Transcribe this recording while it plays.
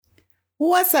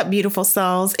What's up, beautiful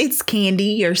souls? It's Candy,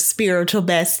 your spiritual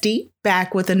bestie,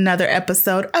 back with another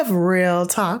episode of Real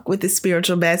Talk with the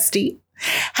Spiritual Bestie.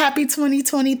 Happy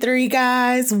 2023,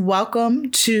 guys.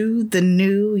 Welcome to the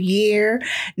new year.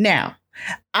 Now,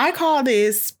 I call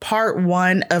this part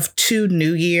one of 2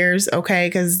 New Years, okay?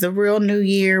 Because the real New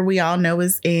Year, we all know,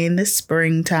 is in the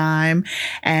springtime,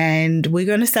 and we're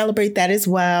going to celebrate that as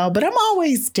well. But I'm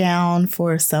always down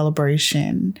for a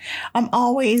celebration. I'm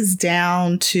always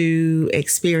down to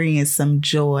experience some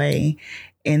joy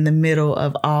in the middle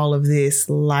of all of this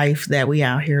life that we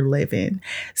out here living.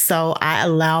 So I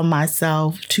allow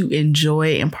myself to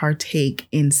enjoy and partake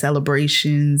in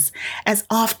celebrations as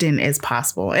often as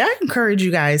possible. And I encourage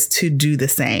you guys to do the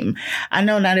same. I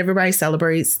know not everybody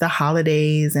celebrates the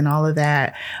holidays and all of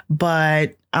that,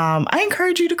 but I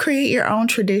encourage you to create your own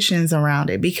traditions around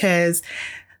it, because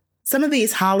some of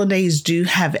these holidays do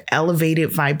have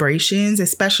elevated vibrations,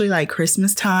 especially like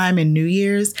Christmas time and New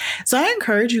Year's. So I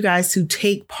encourage you guys to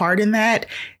take part in that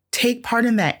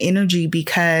energy,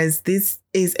 because this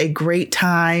is a great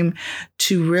time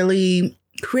to really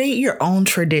create your own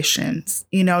traditions.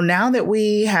 You know, now that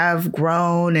we have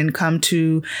grown and come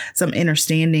to some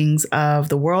understandings of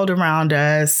the world around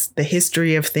us, the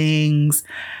history of things,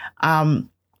 I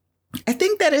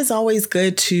think that it's always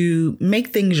good to make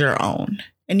things your own.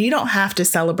 And you don't have to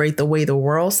celebrate the way the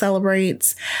world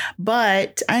celebrates,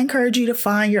 but I encourage you to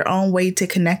find your own way to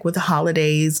connect with the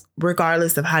holidays,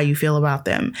 regardless of how you feel about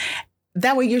them.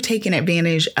 That way you're taking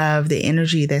advantage of the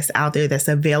energy that's out there, that's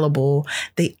available,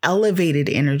 the elevated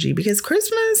energy, because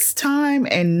Christmas time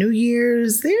and New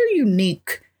Year's, they're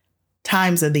unique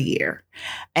times of the year.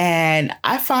 And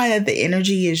I find that the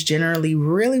energy is generally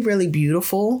really, really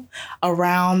beautiful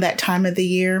around that time of the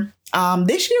year.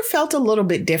 This year felt a little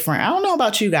bit different. I don't know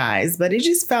about you guys, but it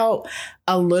just felt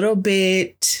a little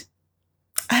bit,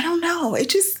 I don't know.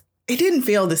 It didn't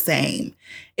feel the same.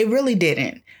 It really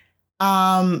didn't.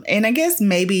 And I guess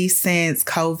maybe since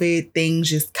COVID, things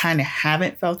just kind of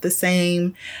haven't felt the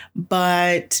same.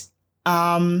 But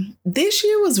this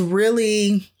year was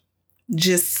really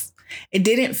just, it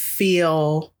didn't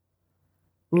feel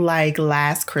like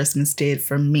last Christmas did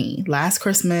for me. Last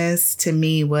Christmas to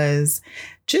me was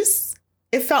just,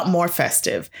 it felt more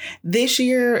festive. This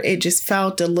year, it just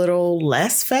felt a little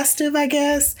less festive, I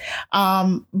guess.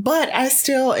 But I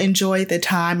still enjoyed the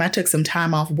time. I took some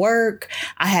time off work.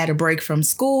 I had a break from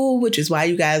school, which is why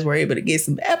you guys were able to get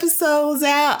some episodes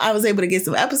out. I was able to get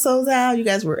some episodes out. You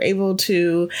guys were able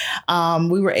to,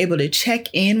 we were able to check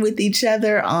in with each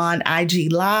other on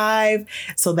IG Live.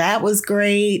 So that was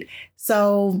great.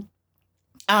 So,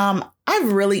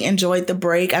 I've really enjoyed the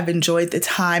break. I've enjoyed the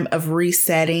time of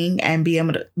resetting and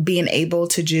being able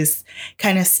to just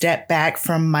kind of step back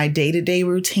from my day-to-day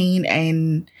routine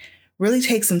and really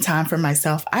take some time for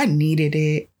myself. I needed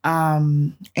it.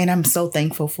 And I'm so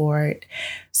thankful for it.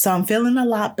 So I'm feeling a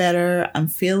lot better. I'm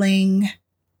feeling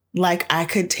like I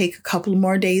could take a couple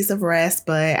more days of rest,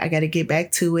 but I got to get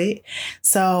back to it.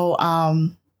 So,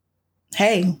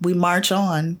 hey, we march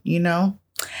on, you know.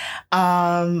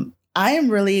 I am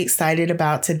really excited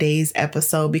about today's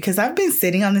episode because I've been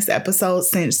sitting on this episode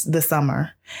since the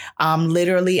summer.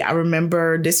 Literally, I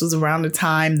remember this was around the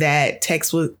time that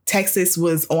Texas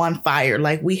was on fire.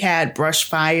 Like, we had brush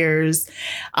fires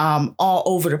all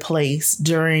over the place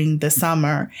during the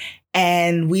summer.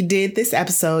 And we did this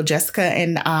episode, Jessica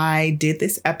and I did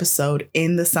this episode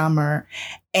in the summer.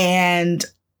 And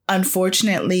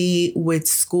unfortunately, with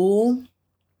school,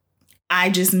 I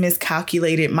just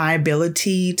miscalculated my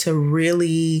ability to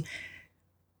really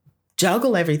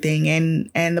juggle everything.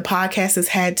 And the podcast has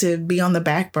had to be on the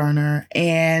back burner,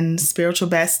 and Spiritual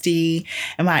Bestie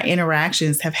and my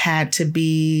interactions have had to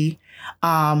be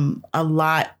a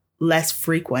lot less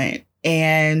frequent.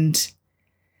 And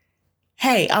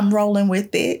hey, I'm rolling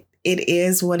with it. It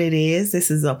is what it is. This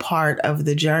is a part of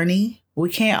the journey. We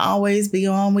can't always be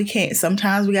on.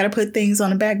 Sometimes we got to put things on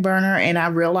the back burner. And I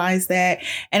realize that.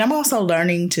 And I'm also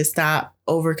learning to stop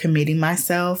overcommitting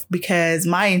myself, because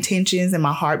my intentions and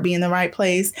my heart be in the right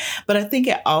place. But I think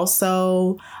it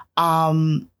also,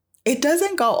 it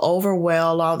doesn't go over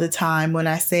well all the time when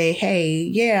I say, hey,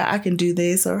 yeah, I can do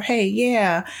this, or hey,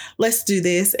 yeah, let's do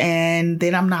this. And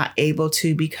then I'm not able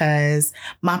to because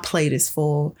my plate is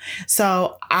full.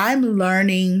 So I'm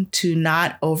learning to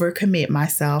not overcommit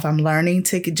myself. I'm learning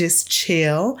to just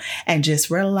chill and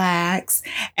just relax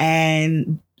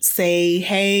and say,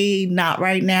 hey, not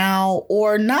right now,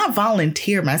 or not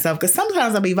volunteer myself, because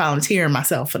sometimes I'll be volunteering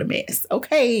myself for the mess.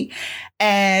 Okay.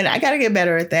 And I got to get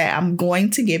better at that. I'm going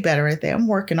to get better at that. I'm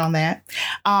working on that.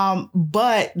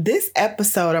 But this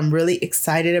episode I'm really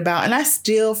excited about, and I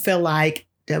still feel like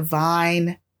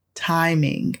divine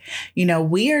timing.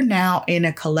 We are now in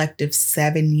a collective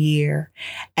 7 year,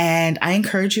 and I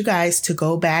encourage you guys to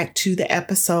go back to the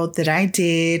episode that I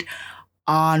did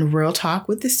on Real Talk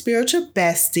with the Spiritual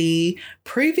Bestie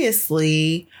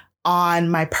previously on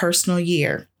my personal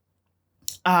year.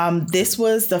 This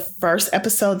was the first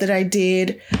episode that I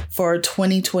did for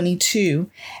 2022,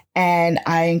 and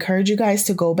I encourage you guys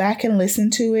to go back and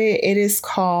listen to it. It is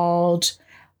called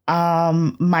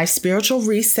My Spiritual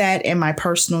Reset and My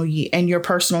Personal Year and Your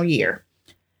Personal Year.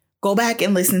 Go back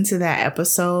and listen to that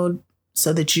episode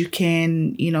so that you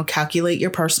can, calculate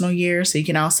your personal year. So you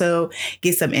can also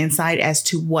get some insight as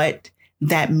to what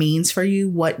that means for you,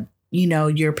 what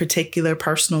your particular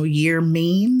personal year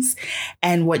means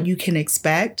and what you can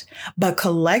expect. But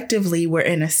collectively, we're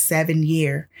in a 7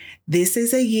 year. This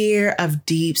is a year of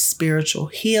deep spiritual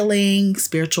healing,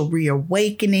 spiritual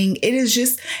reawakening. It is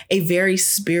just a very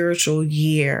spiritual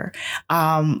year.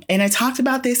 And I talked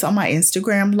about this on my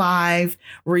Instagram live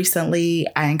recently.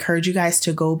 I encourage you guys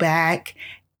to go back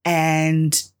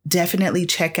and definitely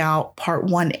check out part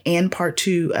 1 and part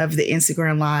 2 of the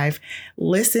Instagram live.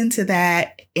 Listen to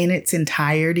that in its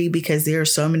entirety because there are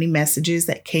so many messages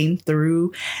that came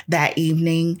through that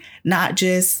evening, not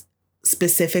just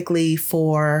specifically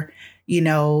for,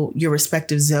 your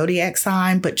respective zodiac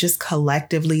sign, but just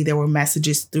collectively there were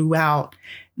messages throughout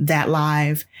that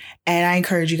live. And I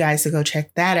encourage you guys to go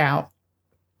check that out.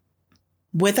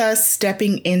 With us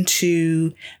stepping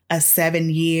into a 7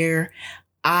 year,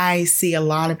 I see a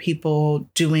lot of people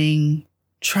doing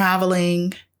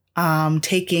traveling,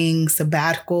 taking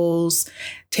sabbaticals,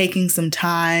 taking some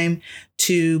time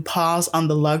to pause on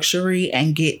the luxury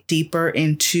and get deeper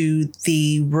into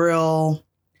the real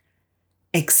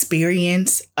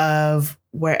experience of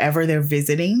wherever they're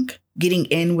visiting, getting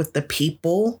in with the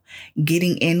people,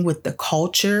 getting in with the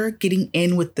culture, getting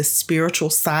in with the spiritual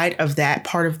side of that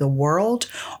part of the world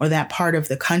or that part of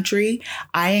the country.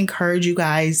 I encourage you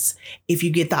guys, if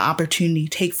you get the opportunity,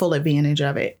 take full advantage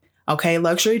of it. Okay,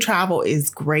 luxury travel is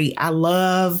great. I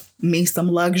love me some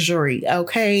luxury.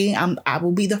 Okay, I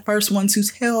will be the first one to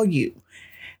tell you.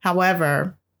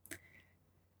 However,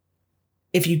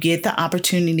 if you get the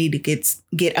opportunity to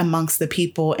get amongst the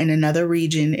people in another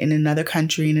region, in another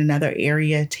country, in another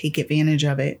area, take advantage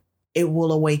of it. It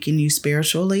will awaken you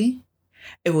spiritually.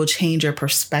 It will change your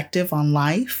perspective on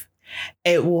life.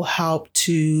 It will help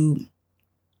to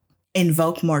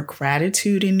invoke more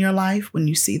gratitude in your life when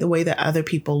you see the way that other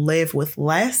people live with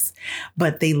less,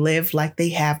 but they live like they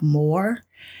have more.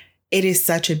 It is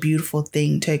such a beautiful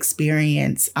thing to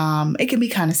experience. It can be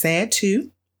kind of sad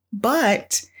too,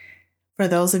 but for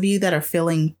those of you that are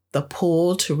feeling the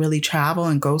pull to really travel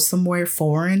and go somewhere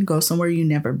foreign, go somewhere you've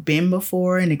never been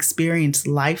before and experience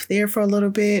life there for a little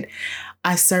bit,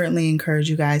 I certainly encourage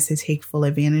you guys to take full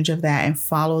advantage of that and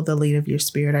follow the lead of your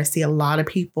spirit. I see a lot of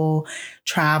people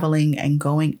traveling and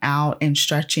going out and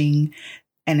stretching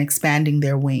and expanding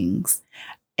their wings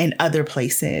in other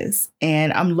places.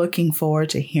 And I'm looking forward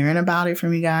to hearing about it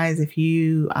from you guys. If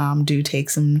you do take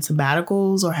some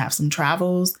sabbaticals or have some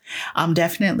travels,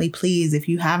 definitely please, if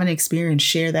you have an experience,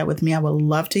 share that with me. I would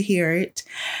love to hear it.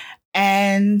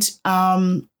 And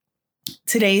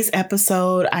today's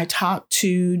episode, I talked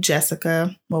to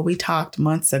Jessica. Well, we talked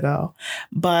months ago,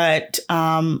 but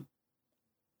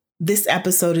this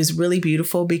episode is really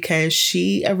beautiful because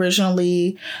she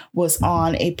originally was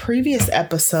on a previous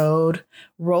episode,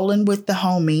 Rollin with the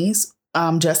Homies.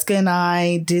 Jessica and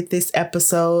I did this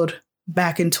episode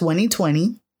back in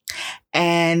 2020.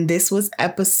 And this was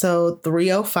episode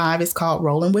 305. It's called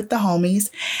Rollin with the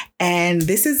Homies. And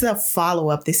this is a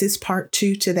follow-up. This is part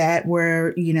 2 to that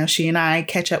where, she and I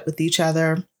catch up with each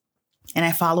other and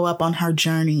I follow up on her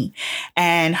journey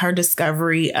and her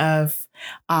discovery of,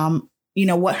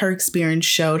 what her experience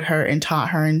showed her and taught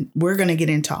her. And we're going to get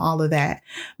into all of that.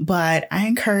 But I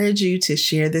encourage you to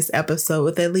share this episode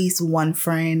with at least one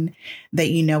friend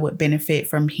that would benefit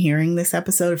from hearing this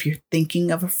episode. If you're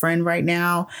thinking of a friend right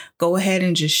now, go ahead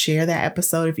and just share that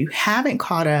episode. If you haven't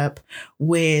caught up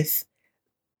with,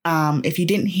 if you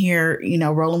didn't hear,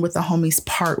 Rollin with the Homies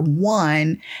part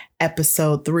 1,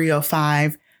 episode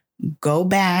 305, go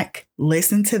back,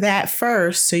 listen to that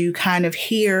first so you kind of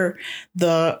hear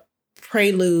the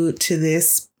prelude to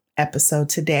this episode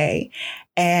today.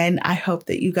 And I hope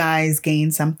that you guys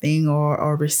gain something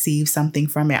or receive something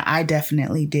from it. I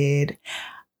definitely did.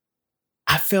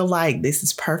 I feel like this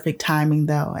is perfect timing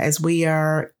though, as we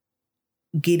are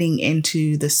getting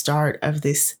into the start of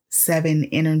this 7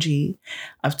 energy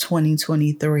of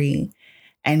 2023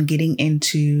 and getting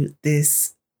into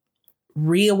this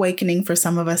reawakening for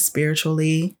some of us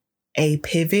spiritually, a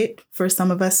pivot for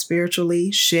some of us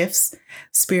spiritually, shifts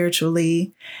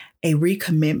spiritually, a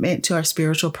recommitment to our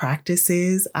spiritual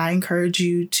practices, I encourage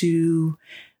you to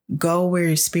go where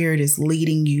your spirit is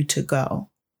leading you to go.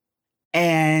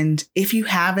 And if you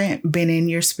haven't been in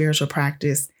your spiritual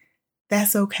practice,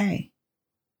 that's okay.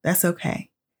 That's okay.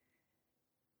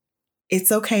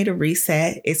 It's okay to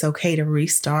reset. It's okay to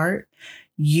restart.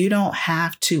 You don't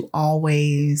have to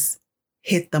always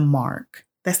hit the mark.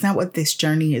 That's not what this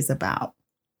journey is about.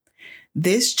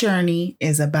 This journey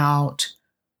is about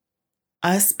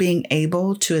us being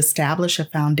able to establish a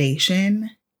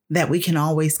foundation that we can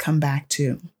always come back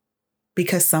to.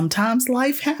 Because sometimes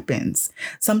life happens.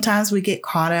 Sometimes we get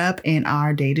caught up in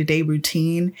our day-to-day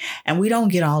routine and we don't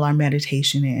get all our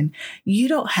meditation in. You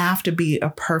don't have to be a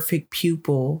perfect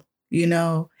pupil.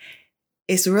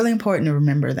 It's really important to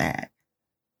remember that.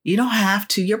 You don't have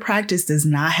to, your practice does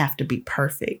not have to be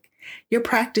perfect. Your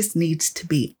practice needs to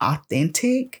be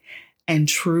authentic and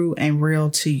true and real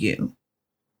to you.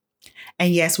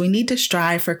 And yes, we need to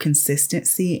strive for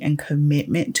consistency and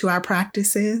commitment to our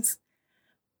practices.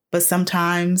 But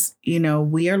sometimes,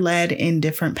 we are led in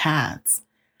different paths.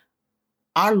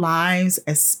 Our lives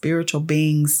as spiritual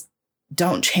beings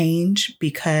don't change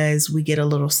because we get a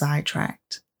little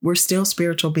sidetracked. We're still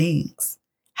spiritual beings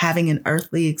having an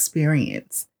earthly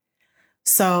experience.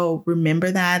 So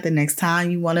remember that the next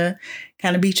time you want to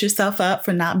kind of beat yourself up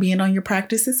for not being on your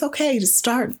practice, it's okay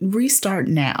to restart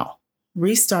now.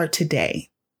 Restart today.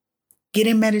 Get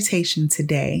in meditation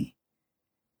today.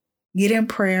 Get in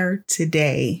prayer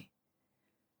today.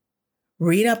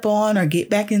 Read up on or get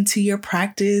back into your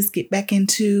practice. Get back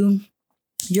into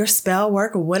your spell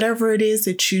work or whatever it is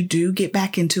that you do. Get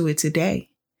back into it today.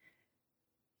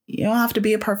 You don't have to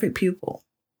be a perfect pupil.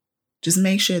 Just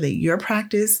make sure that your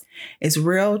practice is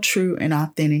real, true, and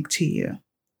authentic to you.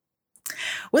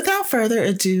 Without further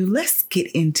ado, let's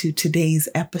get into today's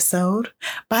episode.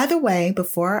 By the way,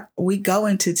 before we go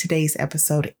into today's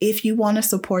episode, if you want to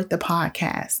support the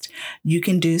podcast, you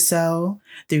can do so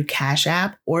through Cash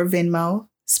App or Venmo,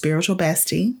 Spiritual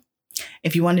Bestie.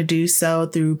 If you want to do so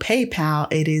through PayPal,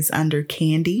 it is under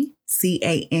Candy,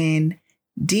 Candy,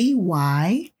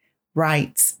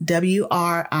 Writes,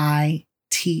 WRITES.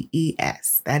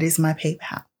 That is my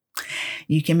PayPal.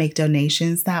 You can make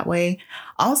donations that way.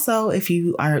 Also, if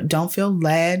you don't feel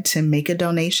led to make a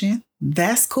donation,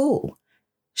 that's cool.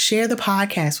 Share the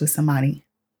podcast with somebody.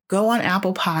 Go on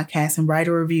Apple Podcasts and write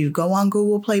a review. Go on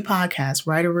Google Play Podcasts,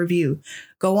 write a review.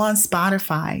 Go on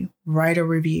Spotify, write a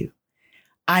review.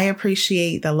 I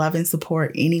appreciate the love and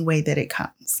support any way that it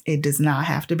comes. It does not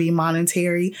have to be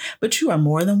monetary, but you are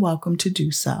more than welcome to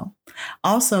do so.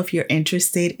 Also, if you're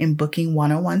interested in booking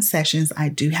one-on-one sessions, I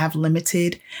do have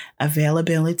limited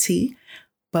availability,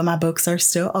 but my books are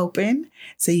still open.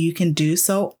 So you can do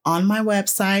so on my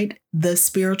website,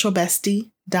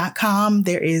 thespiritualbestie.com.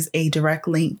 There is a direct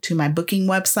link to my booking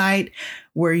website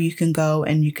where you can go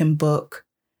and you can book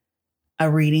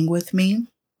a reading with me.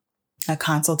 A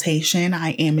consultation.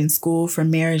 I am in school for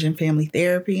marriage and family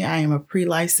therapy. I am a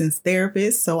pre-licensed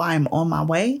therapist, so I am on my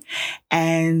way.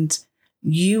 And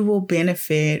you will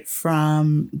benefit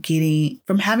from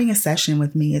having a session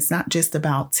with me. It's not just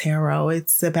about tarot.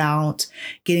 It's about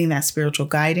getting that spiritual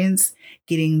guidance,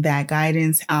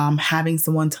 having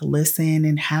someone to listen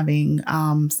and having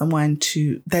someone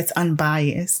that's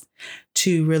unbiased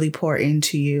to really pour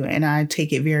into you. And I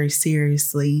take it very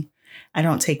seriously. I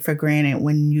don't take for granted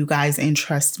when you guys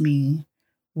entrust me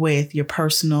with your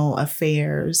personal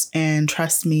affairs and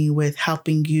trust me with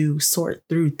helping you sort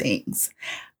through things.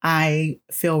 I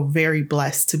feel very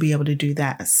blessed to be able to do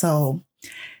that. So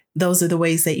those are the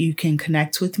ways that you can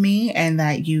connect with me and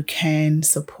that you can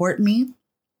support me.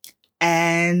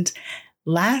 And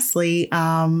lastly,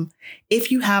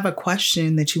 if you have a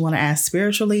question that you want to ask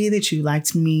spiritually that you'd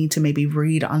like me to maybe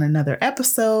read on another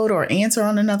episode or answer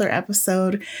on another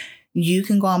episode, you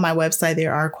can go on my website.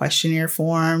 There are questionnaire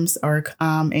forms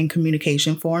and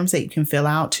communication forms that you can fill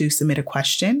out to submit a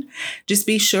question. Just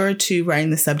be sure to write in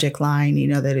the subject line,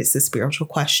 that it's a spiritual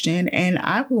question, and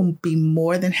I will be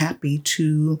more than happy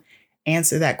to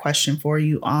answer that question for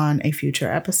you on a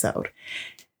future episode.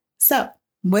 So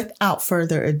without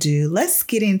further ado, let's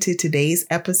get into today's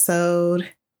episode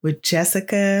with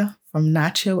Jessica from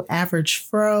Not Your Average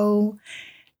Fro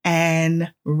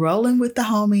and Rollin with the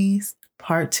Homies.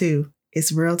 Part 2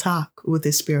 is Real Talk with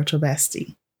the Spiritual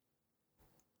Bestie.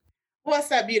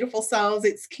 What's up, beautiful souls?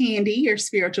 It's Candy, your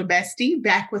spiritual bestie,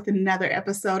 back with another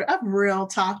episode of Real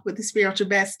Talk with the Spiritual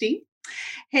Bestie.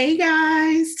 Hey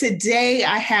guys, today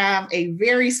I have a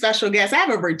very special guest. I have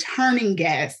a returning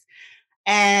guest,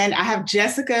 and I have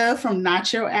Jessica from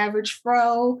Not Your Average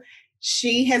Fro.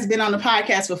 She has been on the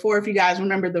podcast before, if you guys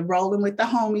remember the Rollin with the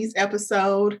Homies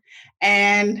episode.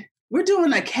 And we're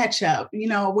doing a catch up.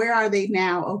 Where are they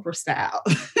now, Oprah style?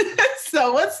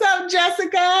 So what's up,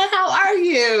 Jessica? How are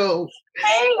you?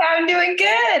 Hey, I'm doing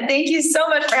good. Thank you so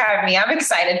much for having me. I'm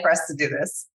excited for us to do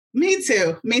this. Me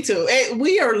too.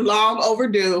 We are long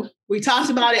overdue. We talked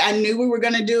about it. I knew we were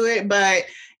going to do it, but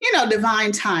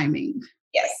divine timing.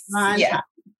 Yes. Divine timing.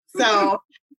 So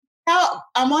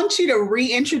I want you to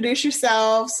reintroduce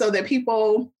yourself so that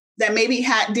people that maybe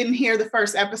didn't hear the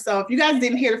first episode, if you guys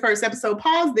didn't hear the first episode,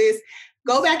 pause this,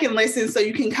 go back and listen so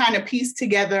you can kind of piece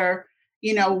together,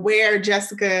 where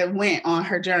Jessica went on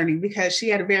her journey, because she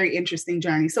had a very interesting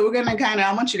journey. So we're going to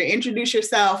I want you to introduce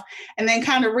yourself and then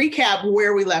kind of recap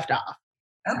where we left off.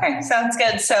 Okay, sounds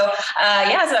good. So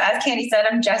as Candy said,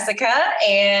 I'm Jessica,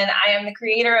 and I am the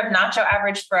creator of Not Your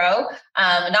Average Pro.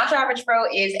 Not Your Average Pro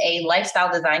is a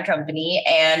lifestyle design company,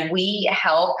 and we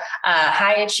help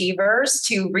high achievers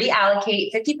to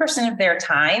reallocate 50% of their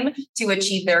time to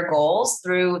achieve their goals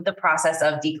through the process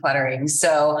of decluttering.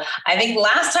 So I think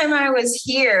last time I was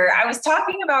here, I was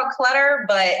talking about clutter,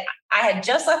 but I had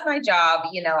just left my job.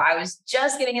 I was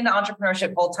just getting into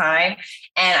entrepreneurship full time,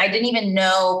 and I didn't even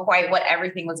know quite what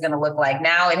everything was going to look like.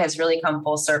 Now it has really come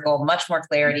full circle, much more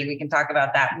clarity. We can talk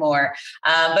about that more.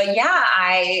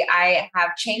 I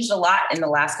have changed a lot in the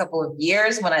last couple of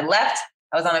years. When I left,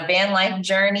 I was on a van life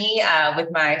journey with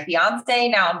my fiance.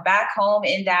 Now I'm back home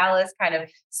in Dallas, kind of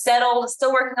settled,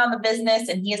 still working on the business.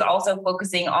 And he is also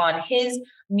focusing on his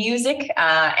music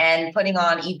and putting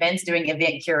on events, doing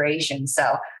event curation.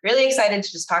 So really excited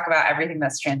to just talk about everything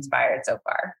that's transpired so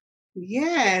far.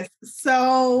 Yes.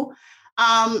 So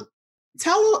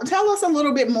tell us a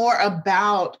little bit more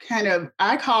about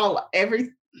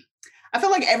I feel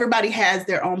like everybody has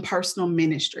their own personal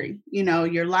ministry,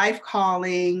 your life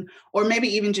calling, or maybe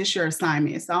even just your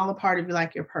assignment. It's all a part of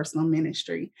your personal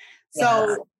ministry.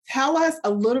 So tell us a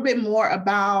little bit more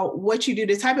about what you do,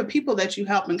 the type of people that you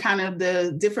help, and kind of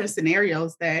the different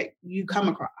scenarios that you come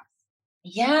across.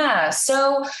 Yeah.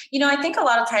 So, I think a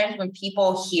lot of times when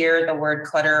people hear the word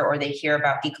clutter or they hear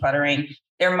about decluttering,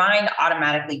 their mind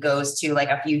automatically goes to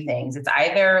a few things. It's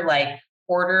either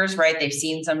hoarders, right? They've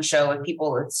seen some show with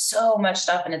people with so much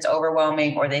stuff and it's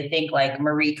overwhelming, or they think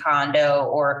Marie Kondo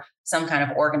or some kind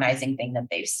of organizing thing that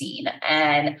they've seen.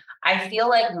 And I feel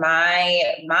like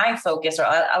my focus, or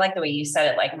I like the way you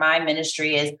said it, my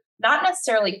ministry is not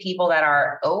necessarily people that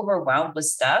are overwhelmed with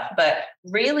stuff, but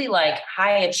really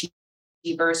high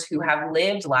achievers who have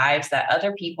lived lives that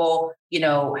other people,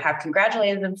 have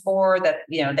congratulated them for, that,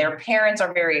 their parents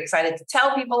are very excited to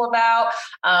tell people about.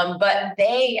 But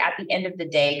they, at the end of the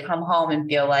day, come home and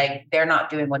feel like they're not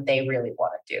doing what they really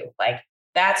want to do.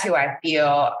 That's who I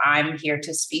feel I'm here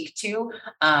to speak to,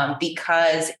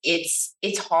 because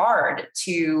it's hard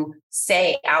to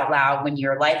say out loud when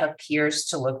your life appears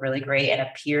to look really great and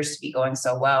appears to be going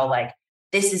so well,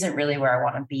 this isn't really where I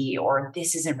want to be, or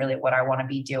this isn't really what I want to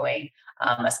be doing.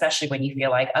 Especially when you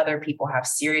feel like other people have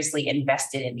seriously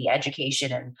invested in the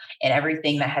education and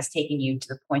everything that has taken you to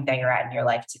the point that you're at in your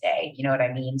life today. You know what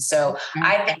I mean? So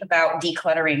I think about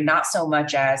decluttering not so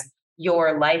much as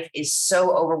your life is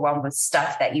so overwhelmed with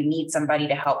stuff that you need somebody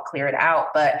to help clear it out,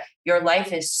 but your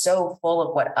life is so full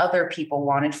of what other people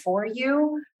wanted for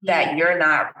you that you're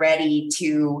not ready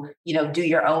to, do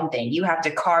your own thing. You have to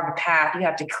carve a path. You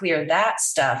have to clear that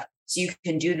stuff so you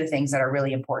can do the things that are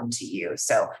really important to you.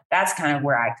 So that's kind of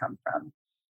where I come from.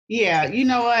 Yeah. You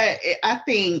know what? I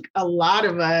think a lot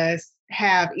of us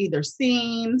have either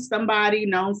seen somebody,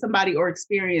 known somebody, or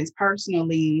experienced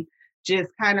personally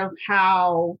just kind of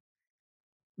how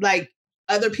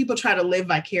other people try to live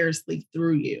vicariously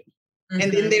through you. Mm-hmm.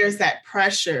 And then there's that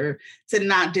pressure to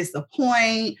not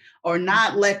disappoint or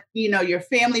not let, your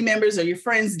family members or your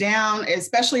friends down,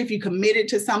 especially if you committed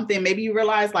to something. Maybe you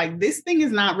realize this thing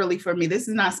is not really for me. This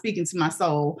is not speaking to my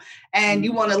soul. And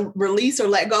you want to release or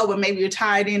let go, but maybe you're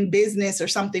tied in business or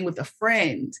something with a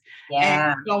friend.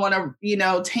 Yeah. And you don't want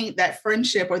to, taint that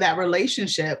friendship or that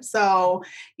relationship. So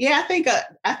I think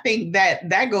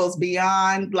that goes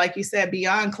beyond, like you said,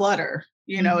 beyond clutter.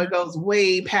 It goes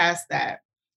way past that.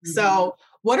 Mm-hmm. So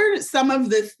what are some of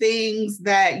the things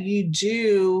that you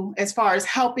do as far as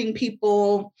helping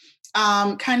people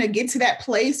kind of get to that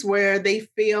place where they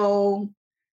feel,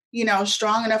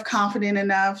 strong enough, confident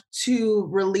enough to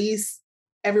release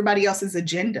everybody else's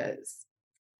agendas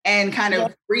and kind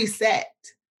of reset?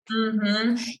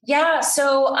 Mm-hmm. Yeah.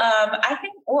 So I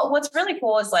think what's really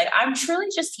cool is I'm truly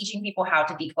just teaching people how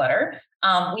to declutter.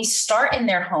 We start in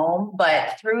their home,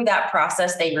 but through that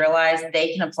process, they realize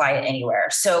they can apply it anywhere.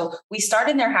 So we start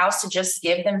in their house to just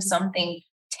give them something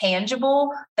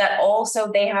tangible that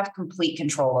also they have complete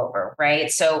control over, right?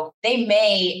 So they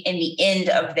may, in the end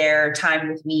of their time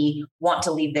with me, want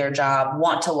to leave their job,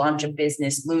 want to launch a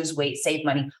business, lose weight, save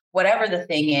money, whatever the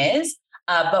thing is.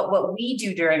 But what we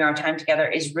do during our time together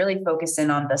is really focus in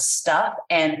on the stuff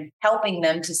and helping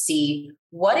them to see,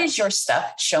 what is your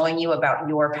stuff showing you about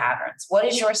your patterns? What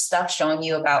is your stuff showing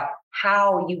you about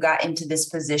how you got into this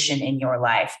position in your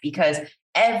life? Because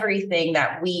everything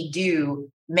that we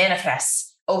do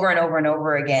manifests over and over and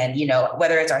over again,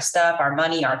 whether it's our stuff, our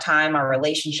money, our time, our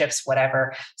relationships,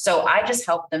 whatever. So I just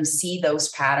help them see those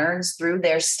patterns through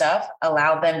their stuff,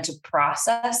 allow them to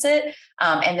process it.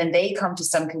 And then they come to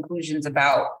some conclusions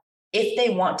about if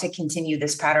they want to continue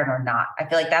this pattern or not. I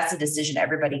feel like that's a decision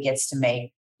everybody gets to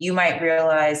make. You might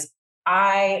realize,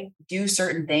 I do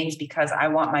certain things because I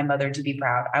want my mother to be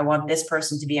proud. I want this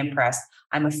person to be impressed.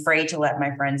 I'm afraid to let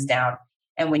my friends down.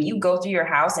 And when you go through your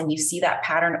house and you see that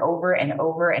pattern over and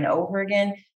over and over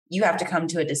again, you have to come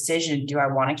to a decision. Do I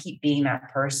want to keep being that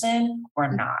person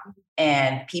or not?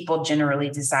 And people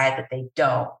generally decide that they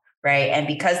don't, right? And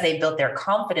because they built their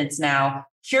confidence now,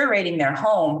 curating their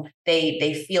home,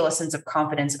 they feel a sense of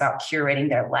confidence about curating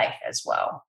their life as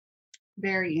well.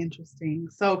 Very interesting.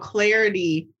 So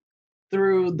clarity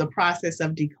through the process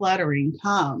of decluttering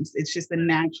comes. It's just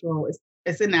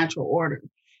it's a natural order.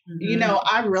 Mm-hmm.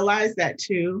 I realize that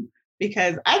too,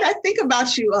 because I think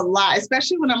about you a lot,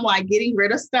 especially when I'm like getting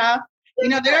rid of stuff.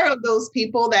 There are those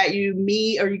people that you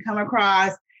meet or you come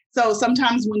across. So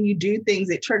sometimes when you do things,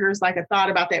 it triggers like a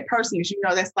thought about that person,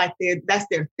 because that's like that's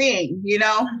their thing,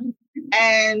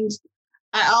 and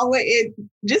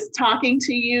just talking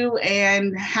to you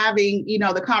and having,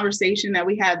 the conversation that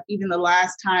we had even the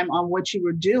last time on what you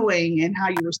were doing and how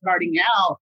you were starting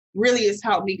out really has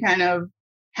helped me kind of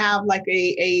have like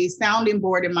a sounding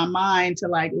board in my mind to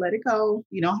like, let it go.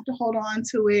 You don't have to hold on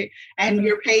to it. And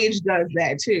your page does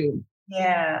that too.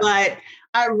 Yeah. But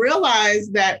I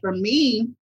realized that for me,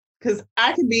 because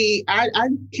I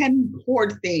can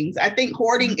hoard things. I think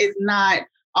hoarding is not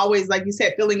always, like you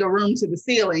said, filling a room to the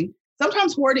ceiling.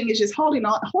 Sometimes hoarding is just holding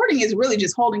on. Hoarding is really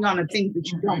just holding on to things that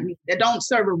you don't need, that don't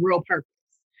serve a real purpose.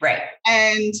 Right.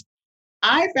 And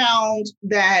I found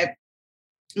that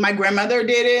my grandmother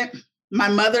did it. My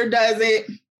mother does it.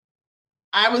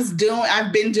 I've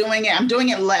been doing it. I'm doing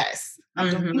it less. I'm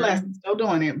doing it less. I'm still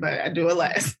doing it, but I do it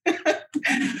less.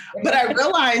 But I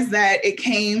realized that it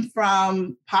came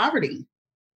from poverty.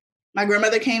 My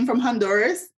grandmother came from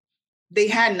Honduras. They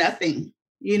had nothing,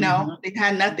 they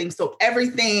had nothing. So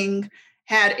everything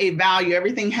had a value,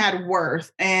 everything had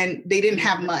worth, and they didn't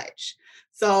have much.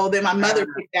 So then my mother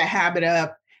picked that habit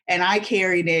up and I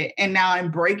carried it. And now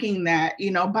I'm breaking that,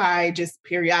 by just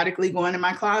periodically going in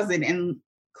my closet and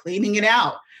cleaning it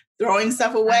out, throwing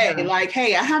stuff away. Like,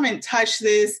 hey, I haven't touched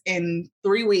this in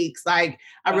 3 weeks. Like,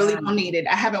 I really don't need it.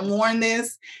 I haven't worn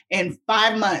this in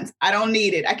 5 months. I don't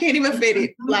need it. I can't even fit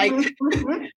it. Like,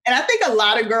 and I think a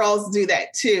lot of girls do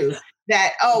that too.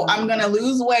 That, I'm going to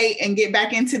lose weight and get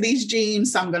back into these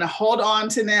jeans. So I'm going to hold on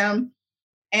to them.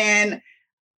 And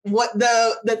what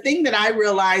the thing that I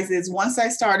realized is once I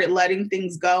started letting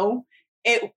things go,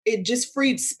 it just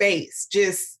freed space.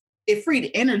 It freed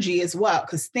energy as well,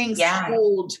 because things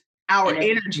hold our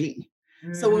energy.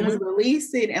 Mm-hmm. So when we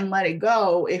release it and let it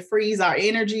go, it frees our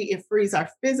energy, it frees our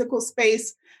physical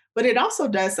space, but it also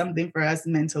does something for us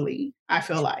mentally, I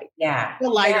feel like. Yeah.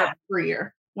 Feel lighter,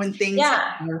 freer when things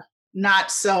are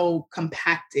not so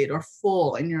compacted or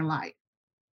full in your life.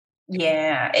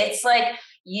 Yeah. It's like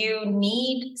you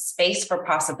need space for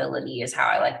possibility is how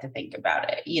I like to think about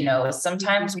it.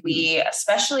 Sometimes we,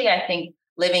 especially I think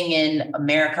living in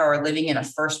America or living in a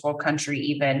first world country,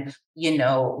 even,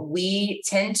 we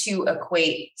tend to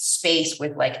equate space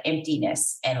with like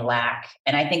emptiness and lack.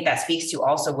 And I think that speaks to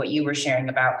also what you were sharing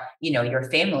about,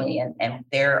 your family and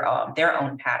their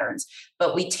own patterns.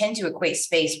 But we tend to equate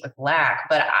space with lack.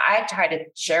 But I try to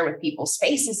share with people,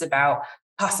 space is about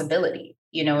possibility.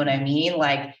 You know what I mean?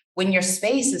 Like when your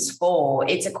space is full,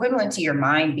 it's equivalent to your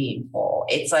mind being full.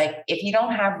 It's like, if you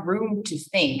don't have room to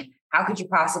think, how could you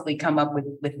possibly come up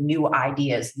with new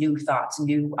ideas, new thoughts,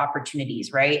 new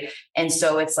opportunities, right? And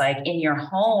so it's like in your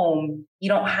home, you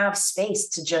don't have space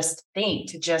to just think,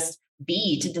 to just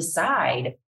be, to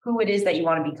decide who it is that you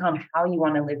want to become, how you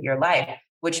want to live your life,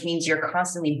 which means you're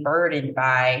constantly burdened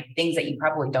by things that you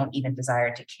probably don't even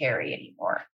desire to carry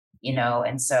anymore,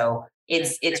 And so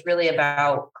it's really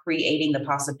about creating the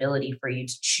possibility for you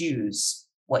to choose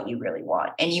what you really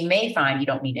want. And you may find you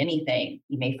don't need anything.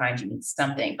 You may find you need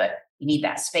something, but you need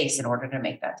that space in order to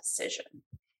make that decision.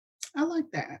 I like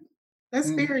that. That's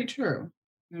very true.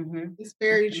 Mm-hmm. It's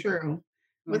very true.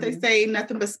 what they say,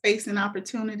 nothing but space and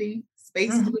opportunity.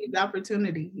 Space leaves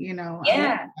opportunity,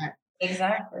 Yeah,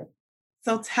 exactly.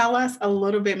 So tell us a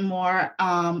little bit more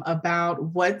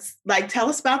about tell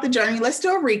us about the journey. Let's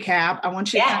do a recap. I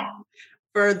want you to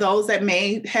for those that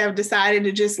may have decided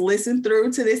to just listen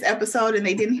through to this episode and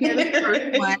they didn't hear the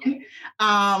first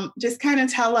one, just kind of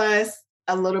tell us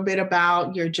a little bit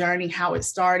about your journey, how it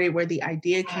started, where the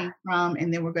idea came from,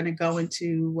 and then we're going to go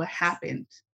into what happened.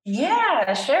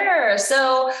 Yeah, sure.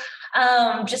 So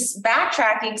just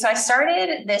backtracking. So I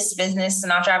started this business,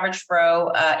 Not Your Average Pro,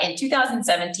 in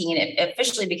 2017. It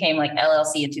officially became like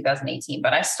LLC in 2018,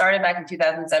 but I started back in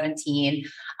 2017.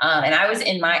 And I was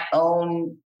in my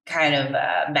own kind of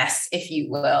mess, if you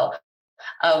will,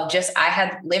 of just, I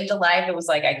had lived a life. It was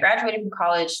like, I graduated from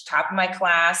college, top of my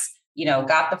class,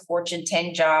 got the Fortune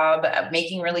 10 job,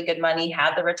 making really good money,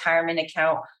 had the retirement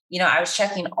account. I was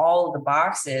checking all of the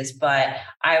boxes, but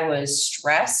I was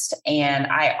stressed and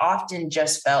I often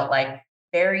just felt like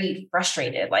very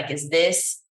frustrated. Like, is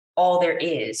this all there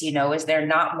is? Is there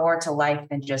not more to life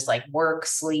than just like work,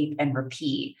 sleep, and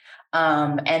repeat?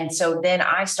 And so then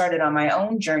I started on my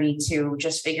own journey to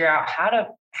just figure out how to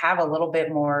have a little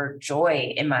bit more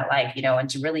joy in my life, and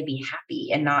to really be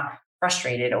happy and not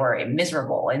frustrated or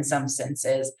miserable in some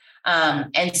senses.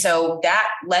 And so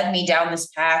that led me down this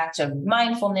path to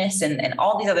mindfulness and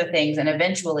all these other things. And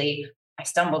eventually I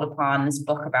stumbled upon this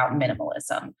book about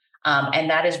minimalism. And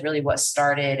that is really what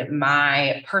started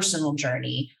my personal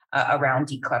journey around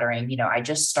decluttering. I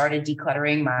just started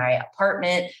decluttering my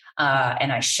apartment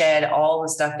and I shed all the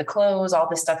stuff, the clothes, all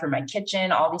the stuff from my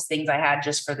kitchen, all these things I had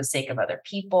just for the sake of other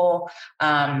people.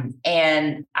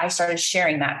 And I started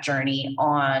sharing that journey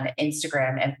on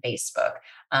Instagram and Facebook.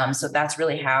 So that's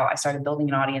really how I started building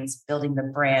an audience, building the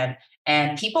brand.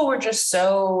 And people were just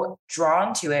so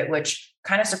drawn to it, which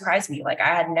kind of surprised me. Like,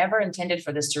 I had never intended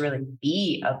for this to really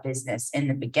be a business in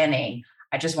the beginning.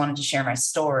 I just wanted to share my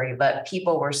story, but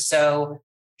people were so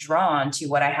drawn to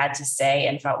what I had to say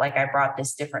and felt like I brought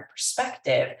this different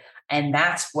perspective. And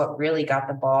that's what really got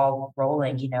the ball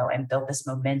rolling, and built this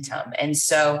momentum. And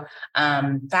so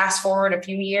fast forward a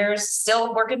few years,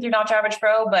 still working through Not Your Average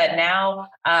Pro, but now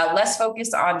less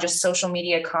focused on just social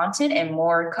media content and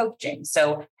more coaching.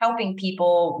 So helping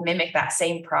people mimic that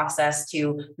same process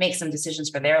to make some decisions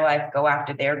for their life, go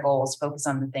after their goals, focus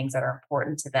on the things that are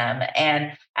important to them.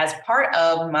 And as part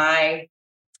of my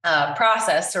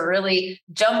process to really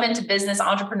jump into business,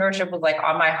 entrepreneurship was like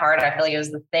on my heart. I feel like it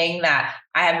was the thing that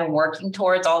I had been working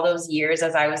towards all those years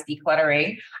as I was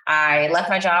decluttering. I left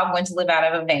my job, went to live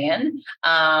out of a van.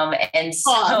 And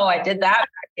so I did that.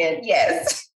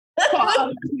 Yes.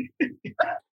 So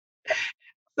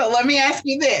let me ask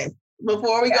you this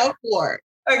before we go forward.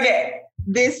 Okay.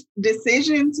 This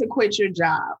decision to quit your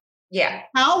job. Yeah.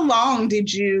 How long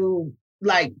did you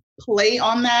play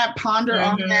on that, ponder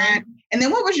on that? And then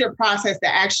what was your process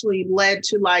that actually led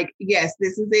to yes,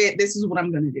 this is it. This is what I'm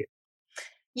going to do.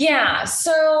 Yeah.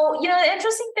 So, the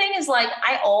interesting thing is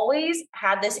I always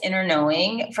had this inner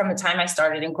knowing from the time I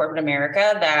started in corporate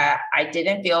America that I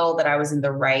didn't feel that I was in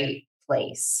the right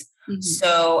place. Mm-hmm.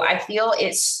 So I feel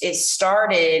it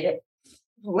started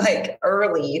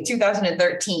early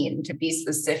 2013 to be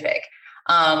specific.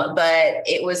 But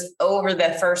it was over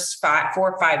the first 4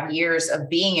 or 5 years of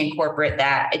being in corporate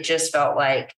that it just felt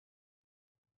like,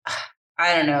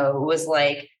 I don't know, it was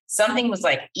like something was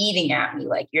eating at me,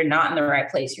 you're not in the right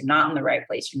place. You're not in the right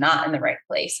place. You're not in the right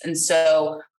place. And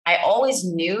so I always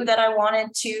knew that I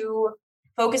wanted to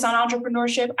focus on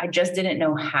entrepreneurship. I just didn't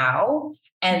know how.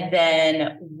 And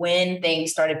then when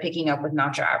things started picking up with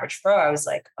Not Your Average Pro, I was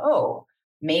like, oh,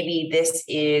 maybe this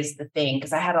is the thing.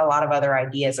 Because I had a lot of other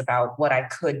ideas about what I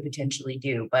could potentially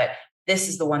do, but this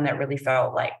is the one that really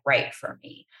felt right for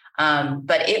me.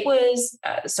 But it was,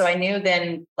 so I knew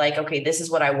then okay, this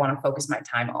is what I want to focus my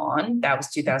time on. That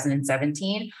was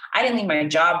 2017. I didn't leave my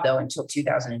job though until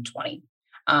 2020.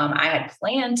 I had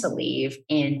planned to leave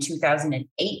in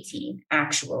 2018,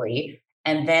 actually.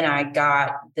 And then I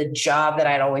got the job that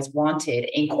I'd always wanted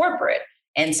in corporate.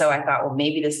 And so I thought, well,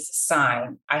 maybe this is a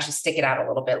sign. I should stick it out a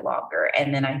little bit longer.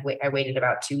 And then I waited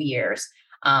about 2 years.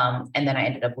 And then I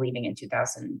ended up leaving in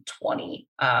 2020,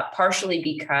 partially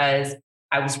because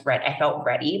I was ready. I felt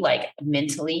ready,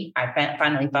 mentally. I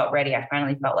finally felt ready. I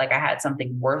finally felt like I had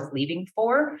something worth leaving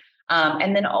for.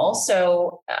 And then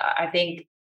also, I think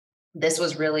this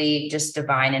was really just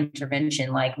divine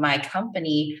intervention. My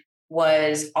company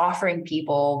was offering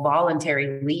people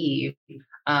voluntary leave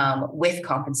with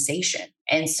compensation.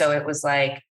 And so it was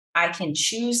I can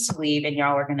choose to leave and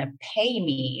y'all are going to pay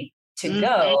me to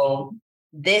go.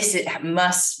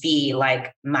 must be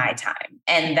like my time.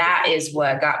 And that is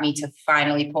what got me to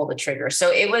finally pull the trigger.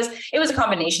 So it was a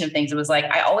combination of things. It was like,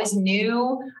 I always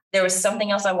knew there was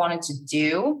something else I wanted to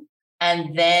do.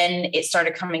 And then it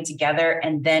started coming together.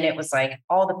 And then it was like,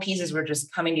 all the pieces were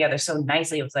just coming together so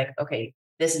nicely. It was like, okay,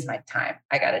 this is my time.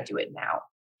 I got to do it now.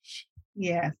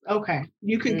 Yes. Okay.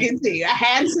 You could get to you. I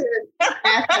had to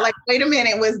ask, like, wait a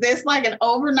minute, was this like an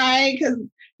overnight? Because,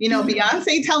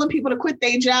 Beyonce telling people to quit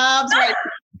their jobs, right?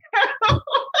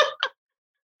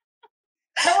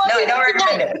 No, I don't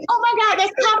recommend it. Oh my God,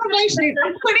 that's confirmation.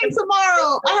 I'm quitting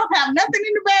tomorrow. I don't have nothing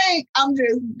in the bank. I'm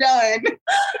just done.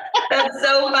 That's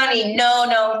so funny.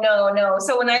 No.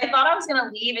 So when I thought I was going to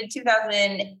leave in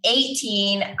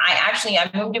 2018,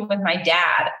 I moved in with my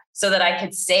dad so that I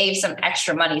could save some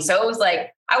extra money. So it was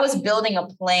like, I was building a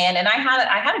plan, and I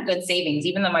had a good savings,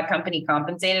 even though my company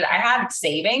compensated. I had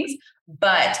savings,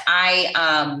 but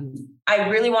I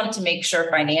really wanted to make sure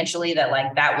financially that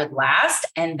like that would last.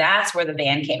 And that's where the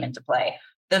van came into play.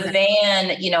 The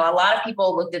van, a lot of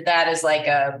people looked at that as like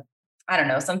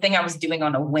something I was doing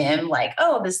on a whim, like,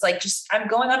 oh, this like I'm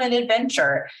going on an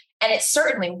adventure. And it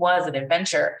certainly was an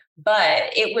adventure, but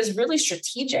it was really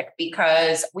strategic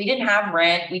because we didn't have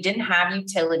rent. We didn't have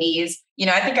utilities.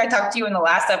 I think I talked to you in the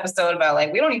last episode about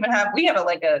like, we have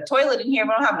a toilet in here.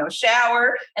 We don't have no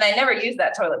shower. And I never used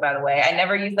that toilet, by the way. I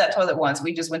never used that toilet once.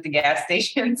 We just went to gas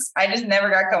stations. I just never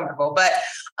got comfortable. But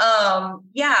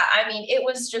it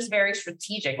was just very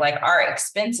strategic. Like our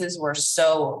expenses were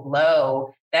so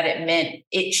low that it meant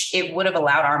it would have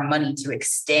allowed our money to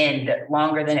extend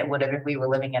longer than it would have if we were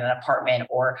living in an apartment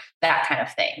or that kind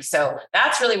of thing. So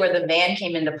that's really where the van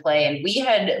came into play. And we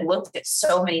had looked at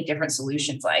so many different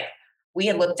solutions. Like we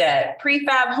had looked at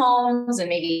prefab homes and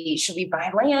maybe should we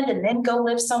buy land and then go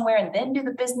live somewhere and then do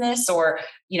the business, or,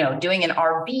 doing an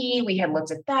RV. We had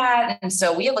looked at that. And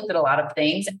so we had looked at a lot of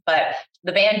things, but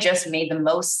the van just made the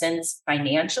most sense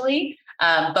financially.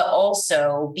 But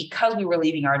also because we were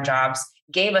leaving our jobs,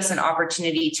 gave us an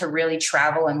opportunity to really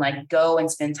travel and like go and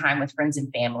spend time with friends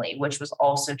and family, which was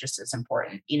also just as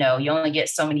important. You only get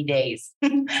so many days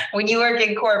when you work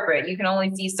in corporate, you can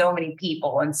only see so many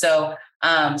people. And so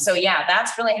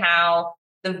that's really how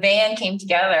the van came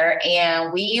together,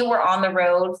 and we were on the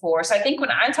road so I think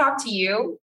when I talked to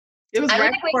you, it was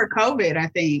right before COVID, I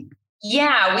think.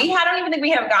 Yeah, I don't even think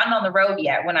we have gotten on the road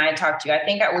yet when I talked to you. I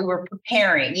think we were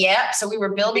preparing. Yep. So we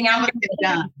were building out.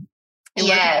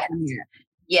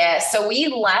 Yeah. So we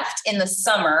left in the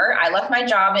summer. I left my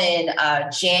job in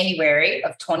January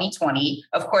of 2020.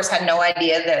 Of course, had no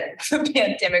idea that the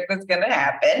pandemic was going to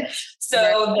happen.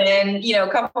 So then,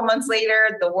 a couple months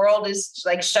later, the world is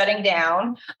like shutting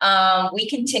down. We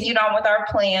continued on with our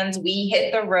plans. We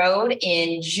hit the road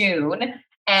in June.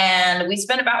 And we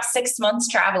spent about 6 months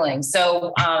traveling.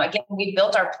 So again, we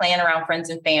built our plan around friends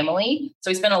and family.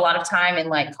 So we spent a lot of time in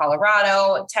like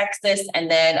Colorado, Texas,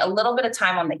 and then a little bit of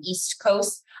time on the East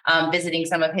Coast, visiting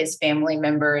some of his family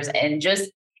members. And I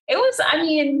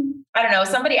don't know.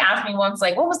 Somebody asked me once,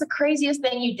 like, what was the craziest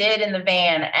thing you did in the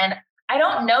van? And I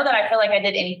don't know that I feel like I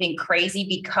did anything crazy,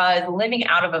 because living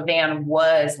out of a van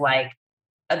was like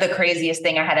the craziest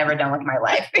thing I had ever done with my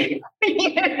life.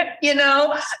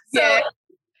 So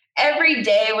every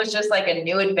day was just like a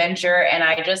new adventure. And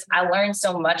I learned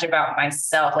so much about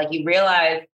myself. Like you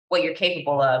realize what you're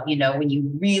capable of, when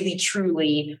you really,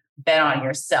 truly bet on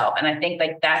yourself. And I think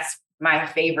like that's my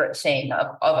favorite thing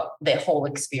of the whole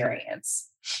experience.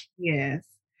 Yes.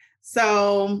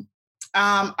 So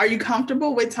are you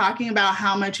comfortable with talking about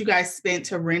how much you guys spent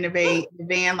to renovate the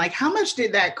van? Like how much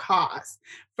did that cost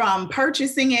from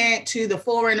purchasing it to the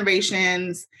full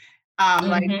renovations?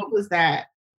 Like what was that?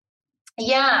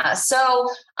 Yeah. So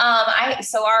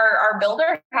our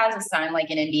builder has assigned like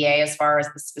an NDA as far as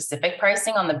the specific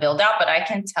pricing on the build out, but I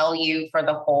can tell you for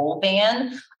the whole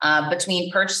van, between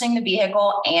purchasing the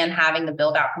vehicle and having the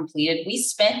build out completed, we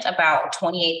spent about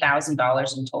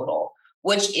 $28,000 in total,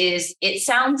 which it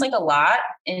sounds like a lot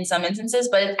in some instances,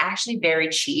 but it's actually very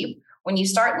cheap. When you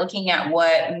start looking at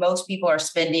what most people are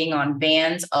spending on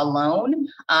vans alone,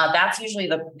 that's usually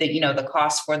the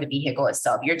cost for the vehicle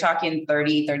itself. You're talking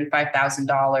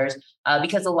 $35,000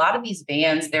 because a lot of these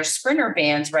vans, they're Sprinter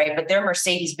vans, right? But they're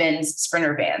Mercedes-Benz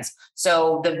Sprinter vans.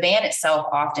 So the van itself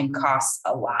often costs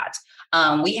a lot.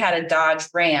 We had a Dodge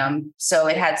Ram, so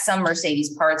it had some Mercedes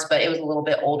parts, but it was a little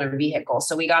bit older vehicle.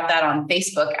 So we got that on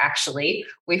Facebook, actually.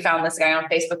 We found this guy on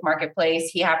Facebook Marketplace.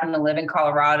 He happened to live in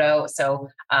Colorado. So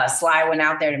Sly went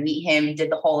out there to meet him,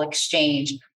 did the whole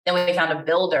exchange. Then we found a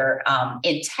builder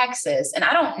in Texas. And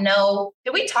I don't know,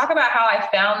 did we talk about how I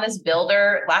found this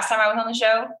builder last time I was on the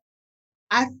show?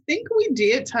 I think we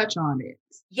did touch on it.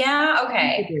 Yeah.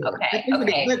 I think Okay. we did. I Okay. think we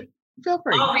did, Okay. but feel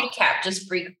free. I'll recap just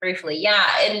briefly. Yeah.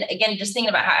 And again, just thinking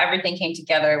about how everything came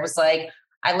together, it was like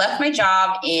I left my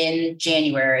job in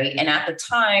January. And at the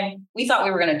time, we thought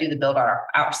we were going to do the build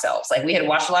ourselves. Like we had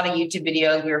watched a lot of YouTube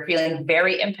videos. We were feeling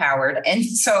very empowered. And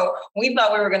so we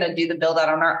thought we were going to do the build out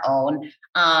on our own.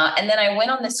 And then I went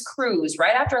on this cruise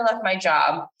right after I left my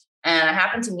job. And I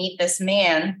happened to meet this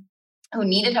man who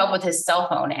needed help with his cell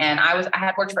phone. And I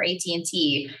had worked for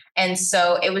AT&T. And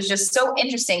so it was just so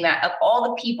interesting that of all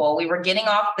the people, we were getting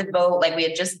off the boat, like we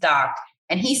had just docked,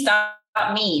 and he stopped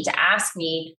me to ask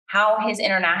me how his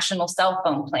international cell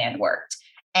phone plan worked.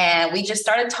 And we just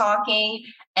started talking,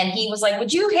 and he was like,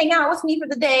 would you hang out with me for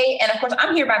the day? And of course,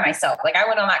 I'm here by myself. Like I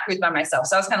went on that cruise by myself.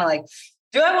 So I was kind of like,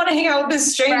 do I want to hang out with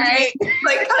this stranger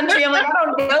like country? I'm like, I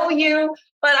don't know you.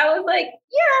 But I was like,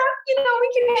 yeah,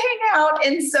 we can hang out.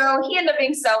 And so he ended up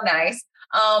being so nice.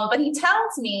 But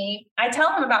I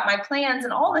tell him about my plans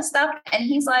and all this stuff. And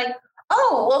he's like,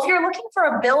 oh, well, if you're looking for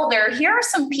a builder, here are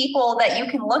some people that you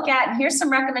can look at. And here's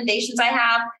some recommendations I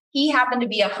have. He happened to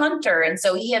be a hunter. And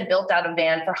so he had built out a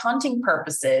van for hunting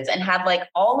purposes and had like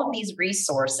all of these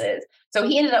resources. So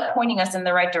he ended up pointing us in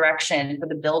the right direction for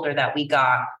the builder that we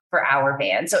got for our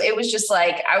van. So it was just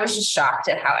like, I was just shocked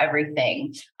at how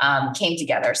everything came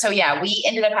together. So yeah, we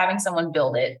ended up having someone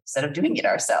build it instead of doing it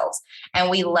ourselves. And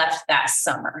we left that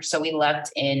summer. So we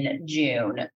left in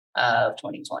June of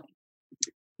 2020.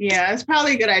 Yeah, it's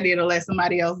probably a good idea to let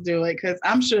somebody else do it because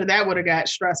I'm sure that would have got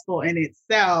stressful in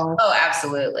itself. Oh,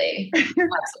 absolutely.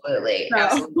 Absolutely. So,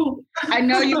 Absolutely. I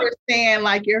know you were saying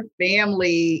like your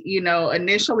family,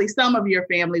 initially some of your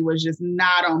family was just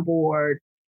not on board,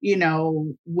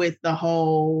 with the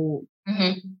whole,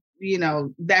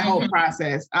 that whole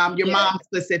process. Your mom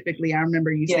specifically, I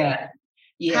remember you saying.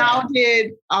 Yeah. How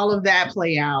did all of that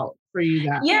play out for you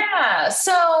guys? Yeah.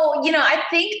 So, I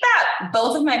think that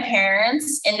both of my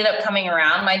parents ended up coming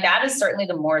around. My dad is certainly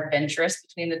the more adventurous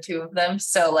between the two of them.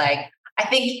 So like, I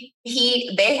think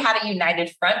they had a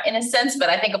united front in a sense, but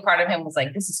I think a part of him was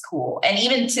like, this is cool. And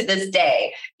even to this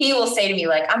day, he will say to me,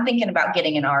 like, I'm thinking about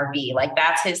getting an RV. Like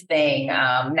that's his thing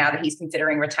now that he's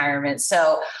considering retirement.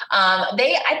 So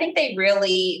I think they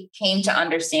really came to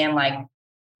understand like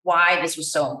why this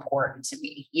was so important to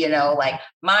me. Like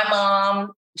my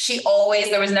mom,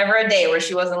 there was never a day where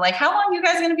she wasn't like, how long are you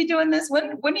guys going to be doing this?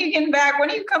 When are you getting back?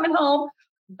 When are you coming home?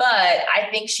 But I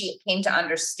think she came to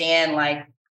understand, like,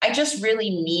 I just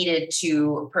really needed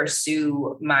to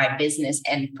pursue my business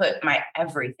and put my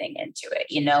everything into it,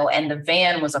 and the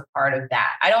van was a part of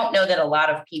that. I don't know that a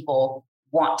lot of people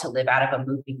want to live out of a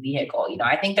moving vehicle.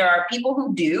 I think there are people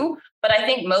who do, but I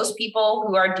think most people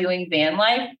who are doing van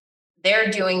life,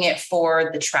 they're doing it for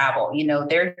the travel,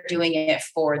 they're doing it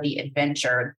for the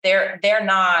adventure.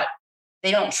 They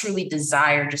don't truly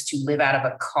desire just to live out of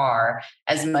a car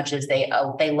as much as they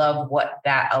love what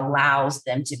that allows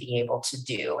them to be able to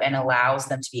do and allows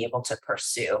them to be able to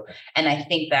pursue. And I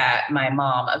think that my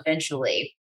mom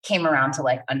eventually came around to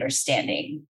like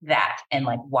understanding that and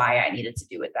like why I needed to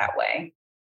do it that way.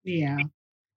 Yeah.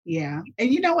 Yeah.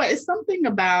 And you know what? It's something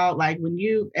about like when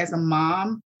you, as a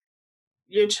mom,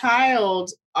 your child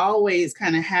always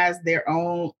kind of has their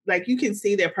own, like you can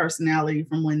see their personality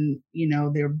from when,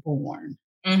 they're born.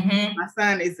 Mm-hmm. My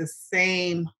son is the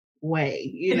same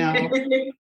way,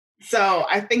 So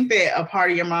I think that a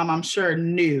part of your mom, I'm sure,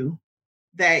 knew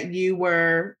that you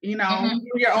were, you were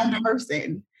your own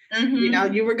person.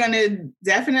 Mm-hmm. You were going to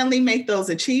definitely make those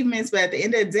achievements, but at the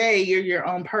end of the day, you're your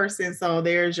own person. So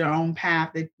there's your own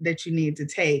path that you need to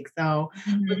take. So,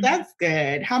 but that's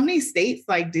good. How many states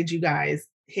did you guys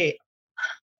hit?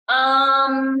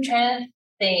 Trying to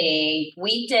think.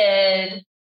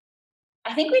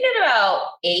 I think we did about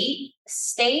 8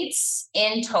 states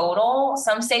in total.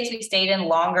 Some states we stayed in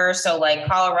longer. So like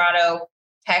Colorado,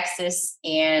 Texas,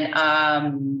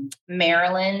 and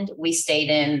Maryland, we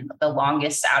stayed in the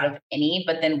longest out of any.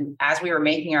 But then as we were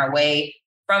making our way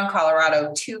from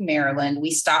Colorado to Maryland,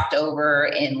 we stopped over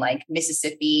in like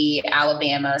Mississippi,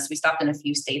 Alabama. So we stopped in a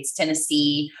few states,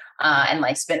 Tennessee, and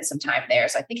like spent some time there.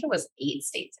 So I think it was 8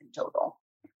 states in total.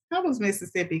 How was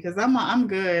Mississippi? Because I'm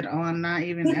good on not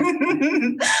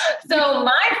even. So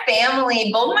my family,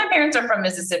 both my parents are from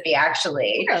Mississippi,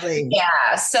 actually. Really?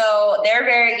 Yeah. So they're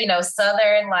very,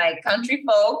 southern, like country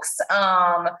folks.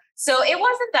 So it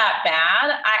wasn't that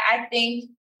bad. I think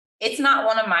it's not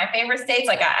one of my favorite states.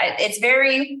 Like it's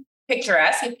very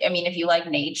picturesque. I mean, if you like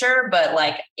nature, but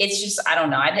like, it's just, I don't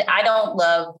know. I don't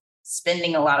love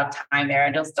spending a lot of time there.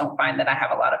 I just don't find that I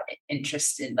have a lot of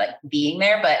interest in like being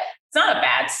there, but it's not a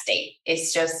bad state.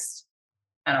 It's just,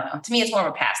 I don't know. To me, it's more of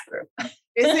a pass through.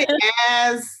 Is it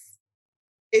as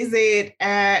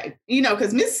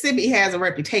because Mississippi has a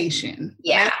reputation.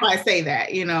 Yeah. That's why I say that,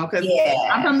 because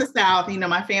I'm from the South.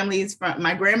 My family is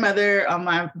my grandmother on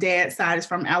my dad's side is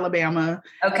from Alabama.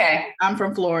 Okay. I'm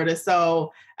from Florida.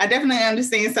 So I definitely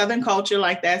understand Southern culture.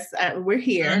 Like we're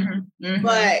here. Mm-hmm. Mm-hmm.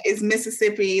 But is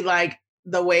Mississippi like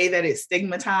the way that it's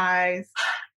stigmatized?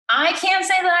 I can't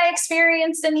say that I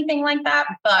experienced anything like that,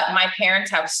 but my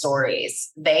parents have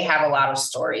stories. They have a lot of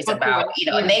stories about,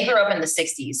 and they grew up in the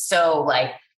 60s. So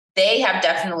like they have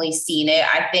definitely seen it.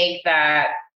 I think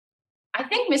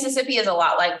Mississippi is a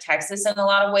lot like Texas in a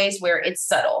lot of ways where it's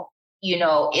subtle.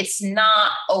 It's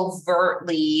not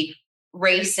overtly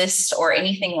racist or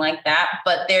anything like that,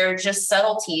 but they're just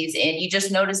subtleties. And you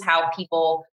just notice how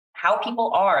people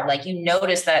are. Like you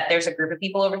notice that there's a group of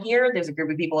people over here, there's a group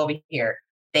of people over here.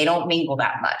 They don't mingle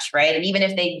that much, right? And even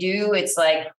if they do, it's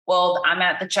like, well, I'm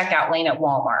at the checkout lane at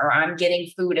Walmart or I'm getting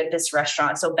food at this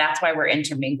restaurant. So that's why we're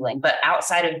intermingling. But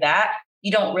outside of that, you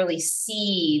don't really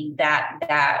see that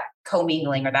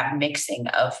commingling or that mixing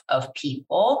of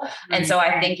people. Mm-hmm. And so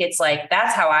I think it's like,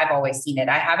 that's how I've always seen it.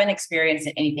 I haven't experienced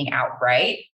anything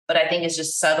outright, but I think it's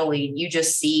just subtly, you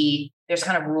just see there's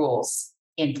kind of rules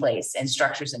in place and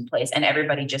structures in place and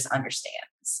everybody just understands.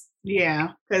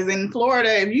 Yeah, because in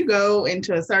Florida, if you go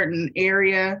into a certain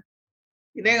area,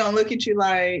 they're going to look at you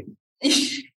like...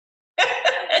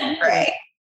 Right.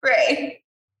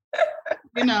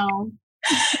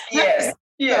 Yes.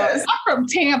 So I'm from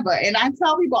Tampa, and I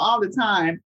tell people all the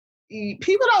time,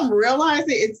 people don't realize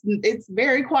it. It's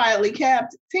very quietly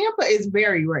kept. Tampa is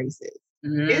very racist.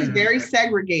 Mm-hmm. It's very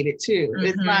segregated, too. Mm-hmm.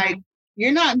 It's like,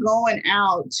 you're not going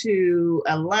out to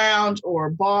a lounge or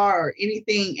a bar or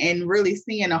anything and really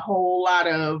seeing a whole lot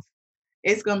of,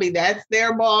 it's going to be, that's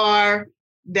their bar.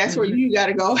 That's where you got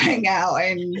to go hang out.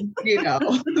 And,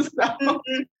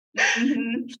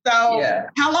 So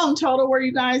how long total were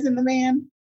you guys in the van?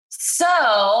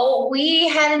 So we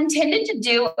had intended to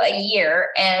do a year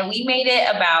and we made it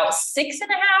about 6.5,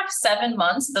 7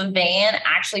 months. The van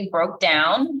actually broke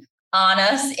down on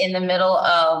us in the middle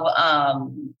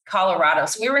of Colorado.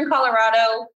 So we were in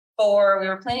Colorado we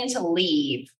were planning to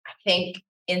leave, I think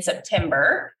in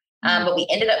September, but we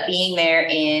ended up being there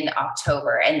in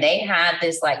October and they had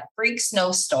this like freak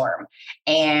snowstorm.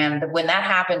 And when that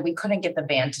happened, we couldn't get the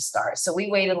van to start. So we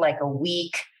waited like a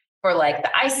week for like the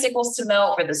icicles to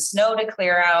melt, for the snow to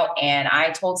clear out. And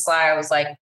I told Sly, I was like,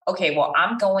 okay, well,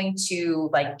 I'm going to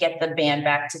like get the van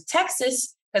back to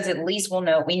Texas because at least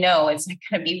we know it's going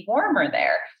to be warmer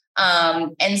there.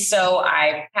 And so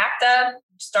I packed up,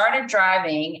 started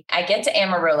driving. I get to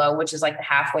Amarillo, which is like the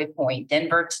halfway point.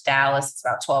 Denver to Dallas, it's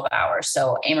about 12 hours.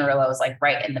 So Amarillo is like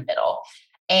right in the middle.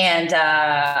 And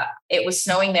it was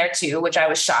snowing there too, which I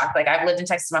was shocked. Like I've lived in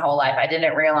Texas my whole life. I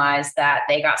didn't realize that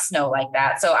they got snow like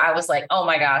that. So I was like, oh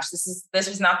my gosh, this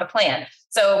was not the plan.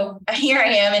 So here I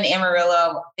am in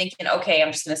Amarillo thinking, okay,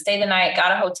 I'm just going to stay the night,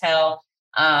 got a hotel.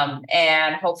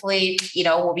 And hopefully,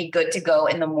 we'll be good to go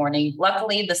in the morning.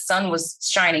 Luckily, the sun was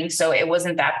shining, so it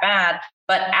wasn't that bad.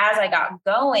 But as I got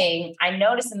going, I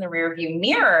noticed in the rearview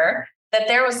mirror that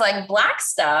there was like black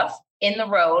stuff in the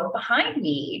road behind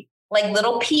me, like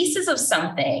little pieces of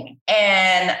something.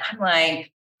 And I'm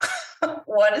like,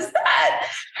 what is that?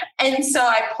 And so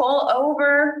I pull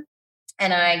over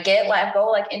and I go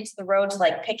like into the road to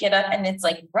like pick it up. And it's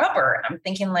like rubber. I'm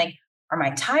thinking like, are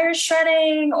my tires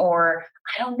shredding or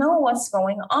I don't know what's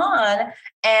going on.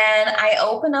 And I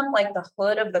open up like the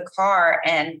hood of the car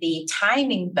and the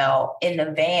timing belt in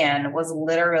the van was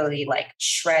literally like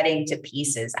shredding to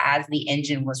pieces as the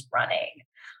engine was running.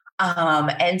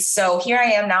 And so here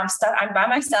I am now, I'm stuck. I'm by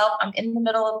myself. I'm in the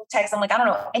middle of Texas. I'm like, I don't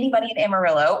know anybody in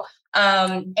Amarillo.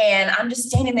 And I'm just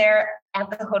standing there at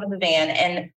the hood of the van.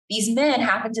 And these men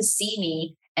happened to see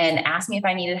me and asked me if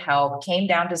I needed help, came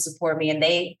down to support me. And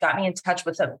they got me in touch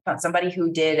with somebody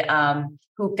who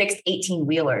fixed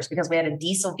 18-wheelers because we had a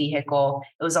diesel vehicle.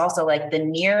 It was also like the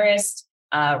nearest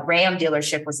Ram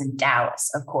dealership was in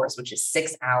Dallas, of course, which is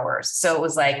 6 hours. So it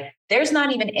was like, there's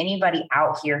not even anybody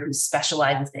out here who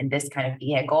specializes in this kind of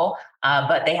vehicle,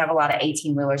 but they have a lot of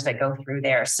 18-wheelers that go through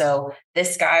there. So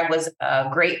this guy was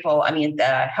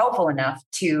helpful enough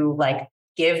to like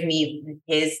give me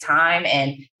his time,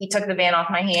 and he took the van off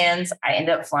my hands. I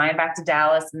ended up flying back to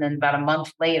Dallas, and then about a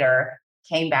month later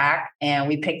came back and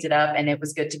we picked it up and it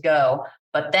was good to go.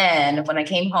 But then when I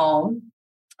came home,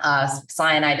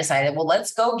 Sly and I decided, well,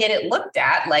 let's go get it looked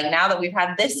at. Like now that we've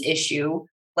had this issue,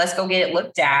 let's go get it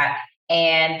looked at.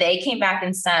 And they came back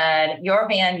and said, your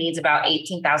van needs about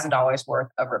 $18,000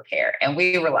 worth of repair. And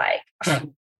we were like,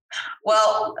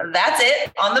 Well, that's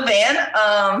it on the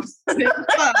van.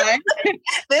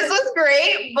 This was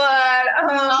great, but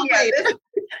this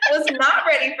was not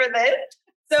ready for this.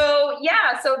 So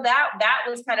that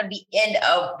was kind of the end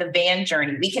of the van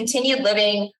journey. We continued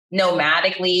living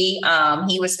nomadically.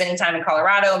 He was spending time in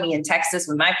Colorado, me in Texas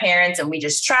with my parents, and we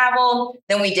just traveled.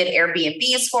 Then we did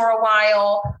Airbnbs for a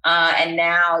while, and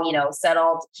now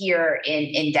settled here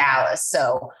in Dallas.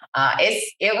 So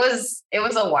it was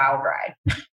a wild ride.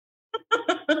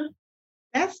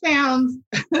 That sounds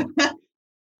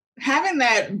having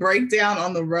that breakdown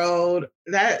on the road.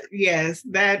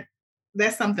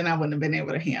 That's something I wouldn't have been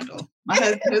able to handle. My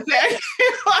husband is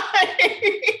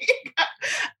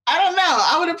I don't know.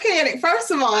 I would have panicked.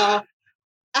 First of all,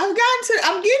 I'm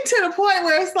getting to the point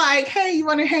where it's like, hey, you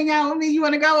want to hang out with me? You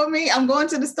want to go with me? I'm going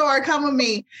to the store. Come with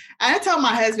me. And I told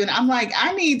my husband, I'm like,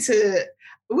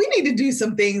 we need to do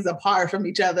some things apart from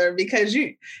each other because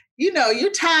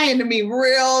you're tying to me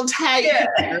real tight,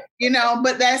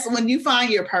 but that's when you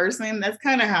find your person, that's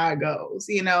kind of how it goes.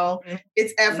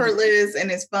 It's effortless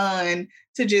and it's fun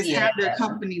to just have their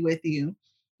company with you.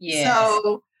 Yeah.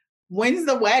 So when's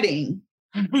the wedding?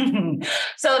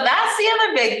 So that's the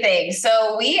other big thing.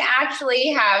 So we actually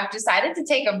have decided to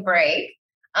take a break.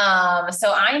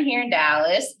 So I'm here in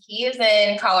Dallas. He is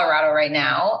in Colorado right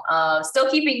now, still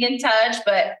keeping in touch,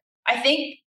 but I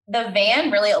think the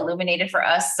van really illuminated for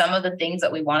us some of the things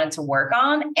that we wanted to work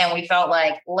on. And we felt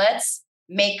like, let's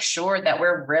make sure that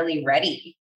we're really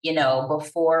ready,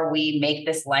 before we make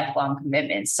this lifelong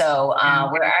commitment. So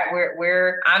I'm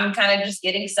kind of just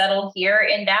getting settled here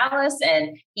in Dallas,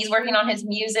 and he's working on his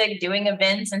music, doing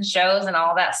events and shows and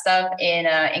all that stuff in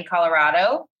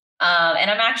Colorado. And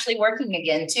I'm actually working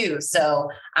again too. So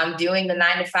I'm doing the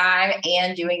 9 to 5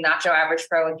 and doing Nacho Average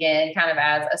Pro again, kind of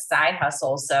as a side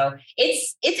hustle. So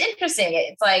it's interesting.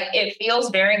 It's like, it feels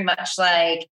very much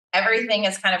like everything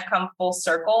has kind of come full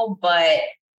circle, but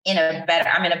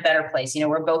I'm in a better place.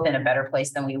 We're both in a better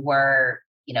place than we were,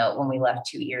 when we left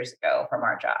 2 years ago from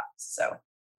our jobs. So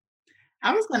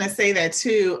I was going to say that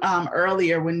too,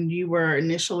 earlier when you were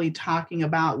initially talking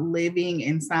about living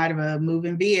inside of a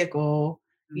moving vehicle.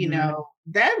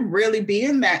 That really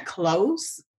being that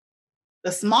close,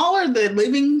 the smaller the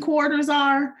living quarters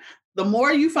are, the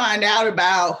more you find out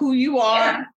about who you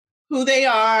are, who they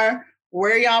are,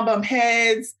 where y'all bump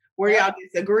heads, where y'all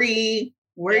disagree,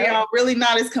 where y'all really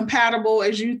not as compatible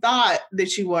as you thought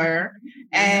that you were.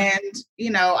 And,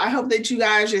 I hope that you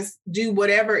guys just do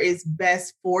whatever is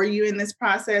best for you in this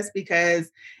process, because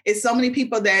it's so many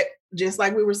people that, just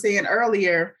like we were saying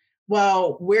earlier,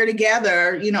 well, we're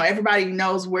together, everybody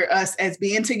knows we're us as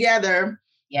being together.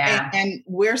 Yeah. And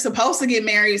we're supposed to get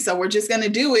married. So we're just going to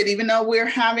do it, even though we're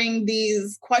having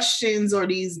these questions or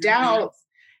these doubts,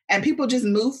 and people just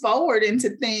move forward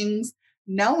into things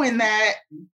knowing that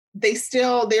there's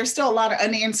still a lot of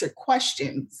unanswered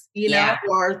questions,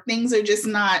 or things are just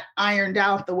not ironed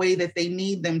out the way that they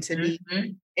need them to be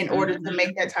in order to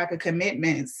make that type of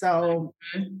commitment. So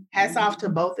hats off to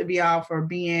both of y'all for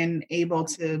being able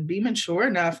to be mature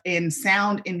enough and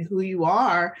sound in who you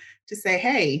are to say,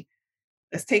 hey,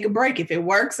 let's take a break. If it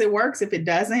works, it works. If it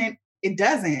doesn't, it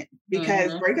doesn't,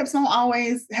 because breakups don't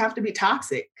always have to be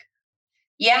toxic.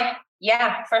 Yeah,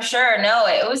 for sure. No,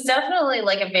 it was definitely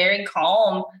like a very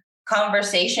calm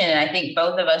conversation. And I think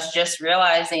both of us just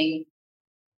realizing,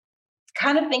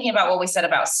 kind of thinking about what we said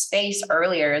about space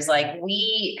earlier, is like,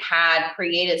 we had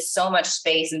created so much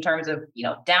space in terms of,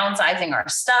 downsizing our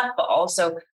stuff, but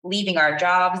also leaving our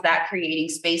jobs, that creating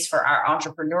space for our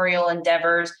entrepreneurial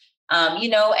endeavors.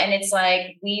 And it's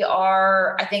like,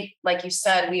 I think, like you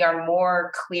said, we are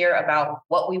more clear about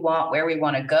what we want, where we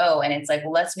want to go. And it's like,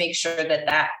 well, let's make sure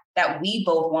that we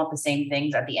both want the same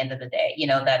things at the end of the day,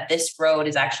 that this road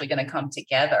is actually going to come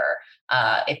together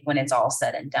when it's all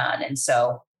said and done. And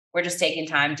so we're just taking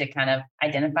time to kind of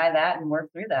identify that and work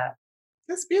through that.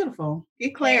 That's beautiful.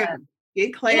 Get clarity.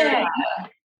 Get clarity. Yeah.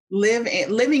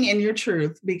 Living in your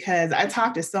truth, because I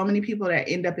talk to so many people that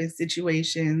end up in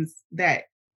situations that,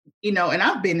 and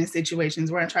I've been in situations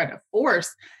where I tried to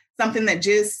force something that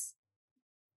just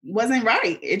wasn't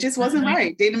right. It just wasn't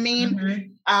right. Didn't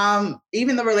mean,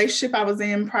 even the relationship I was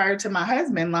in prior to my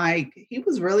husband, like, he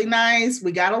was really nice.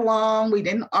 We got along. We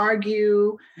didn't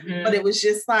argue, but it was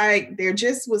just like, there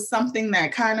just was something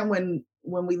that kind of, when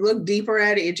we looked deeper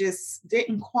at it, it just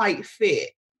didn't quite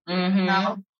fit. We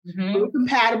were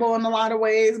compatible in a lot of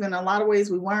ways, but in a lot of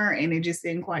ways we weren't, and it just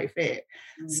didn't quite fit.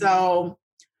 So,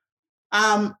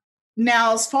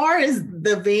 Now, as far as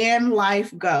the van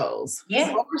life goes,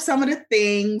 Yeah. what were some of the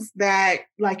things that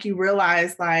like you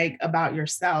realized like about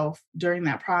yourself during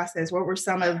that process? What were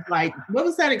some of like what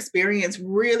was that experience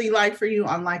really like for you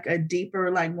on like a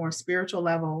deeper, like more spiritual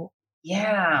level?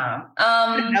 Yeah.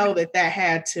 I know that that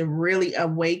had to really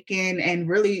awaken and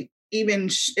really even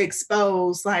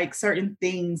expose like certain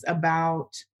things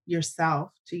about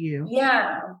yourself to you.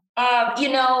 Yeah.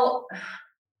 You know,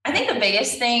 I think the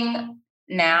biggest thing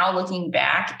now looking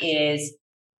back is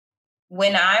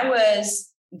when I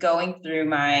was going through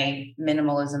my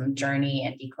minimalism journey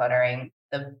and decluttering,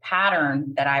 the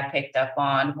pattern that I picked up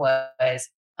on was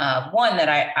one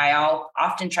that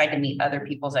often tried to meet other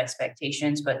people's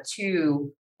expectations, but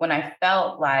two, when I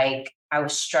felt like I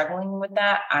was struggling with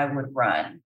that, I would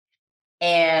run.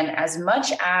 And as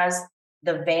much as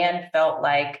the van felt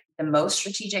like the most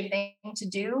strategic thing to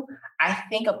do, I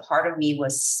think a part of me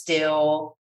was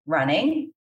still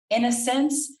running in a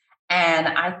sense. And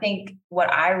I think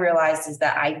what I realized is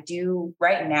that I do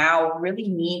right now really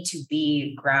need to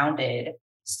be grounded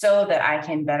so that I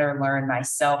can better learn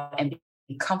myself and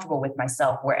be comfortable with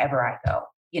myself wherever I go.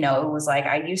 You know, it was like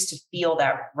I used to feel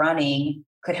that running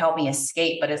could help me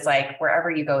escape, but it's like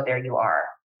wherever you go, there you are.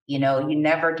 You know, you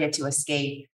never get to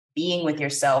escape being with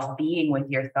yourself, being with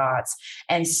your thoughts.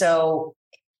 And so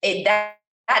that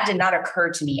did not occur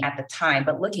to me at the time.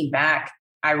 But looking back,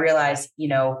 I realized, you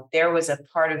know, there was a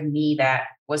part of me that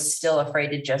was still afraid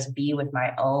to just be with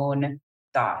my own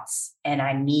thoughts. And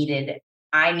I needed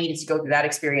to go through that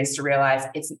experience to realize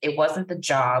it wasn't the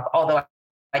job, although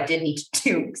I did need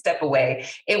to step away.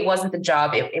 It wasn't the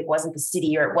job, it wasn't the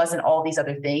city, or it wasn't all these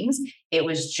other things. It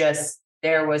was just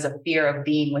there was a fear of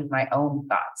being with my own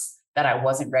thoughts that I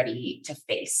wasn't ready to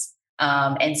face.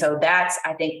 And so that's,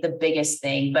 I think, the biggest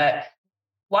thing. But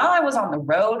while I was on the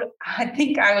road, I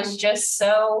think I was just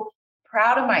so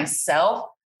proud of myself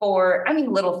for, I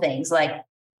mean, little things like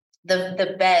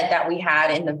the bed that we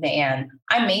had in the van.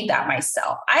 I made that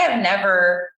myself. I have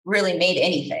never really made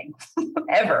anything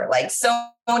ever, like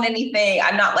sewn anything.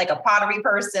 I'm not like a pottery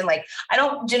person. Like I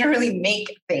don't generally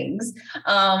make things.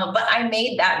 But I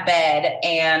made that bed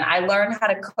and I learned how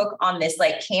to cook on this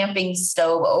like camping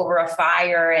stove over a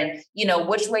fire, and you know,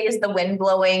 which way is the wind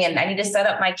blowing? And I need to set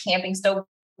up my camping stove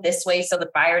this way so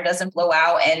the fire doesn't blow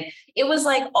out. And it was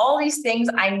like all these things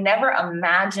I never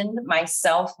imagined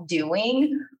myself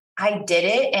doing. I did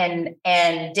it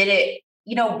and did it,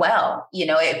 you know, well. You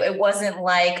know, it wasn't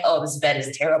like, oh, this bed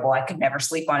is terrible, I could never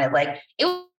sleep on it. Like it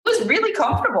was really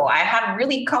comfortable. I had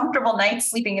really comfortable nights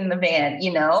sleeping in the van,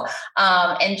 you know,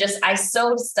 and just I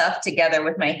sewed stuff together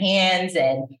with my hands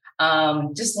and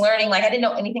just learning. Like I didn't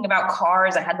know anything about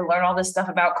cars. I had to learn all this stuff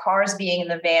about cars being in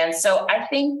the van. So I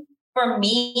think for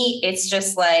me, it's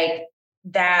just like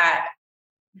that.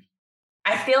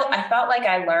 I felt like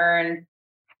I learned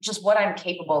just what I'm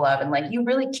capable of. And like, you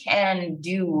really can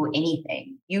do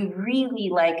anything. You really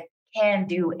like can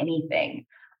do anything.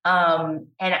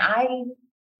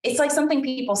 It's like something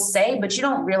people say, but you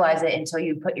don't realize it until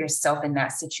you put yourself in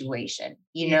that situation,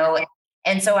 you know?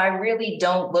 And so I really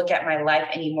don't look at my life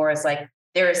anymore as like,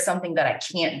 there is something that I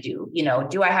can't do. You know,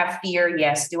 do I have fear?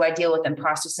 Yes. Do I deal with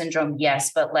imposter syndrome?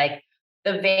 Yes. But like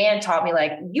the van taught me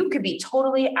like, you could be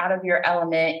totally out of your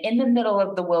element in the middle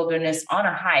of the wilderness on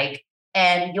a hike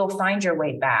and you'll find your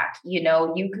way back. You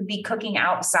know, you could be cooking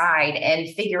outside and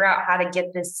figure out how to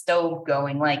get this stove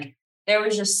going. Like there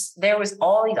was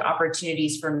all these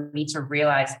opportunities for me to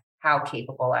realize how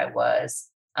capable I was.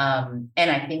 And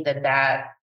I think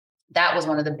that was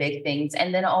one of the big things.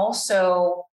 And then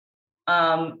also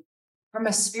from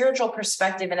a spiritual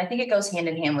perspective, and I think it goes hand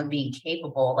in hand with being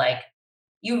capable, like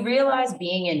you realize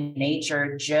being in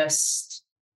nature just,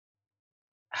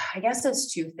 I guess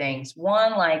it's two things.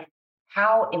 One, like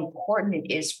how important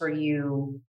it is for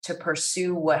you to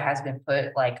pursue what has been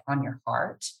put like on your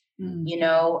heart. You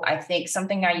know, I think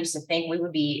something I used to think we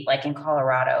would be like in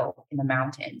Colorado in the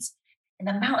mountains, and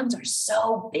the mountains are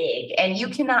so big and you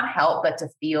cannot help but to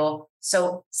feel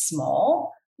so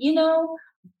small, you know?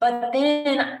 But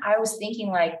then I was thinking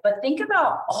like, but think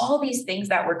about all these things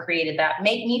that were created that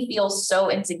make me feel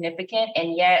so insignificant.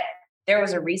 And yet there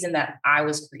was a reason that I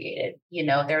was created. You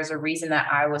know, there's a reason that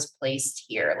I was placed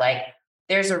here. Like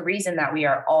there's a reason that we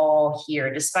are all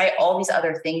here, despite all these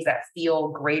other things that feel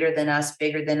greater than us,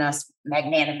 bigger than us,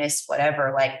 magnanimous,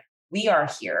 whatever. Like we are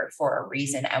here for a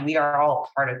reason and we are all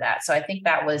part of that. So I think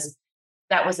that was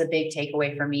a big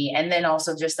takeaway for me. And then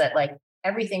also just that like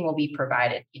everything will be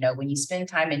provided. You know, when you spend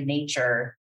time in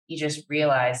nature, you just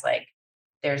realize like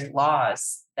there's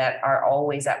laws that are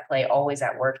always at play, always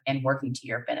at work and working to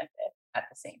your benefit at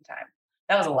the same time.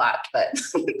 That was a lot, but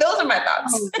those are my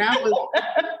thoughts.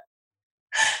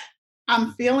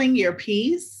 I'm feeling your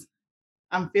peace.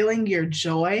 I'm feeling your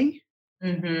joy.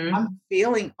 Mm-hmm. I'm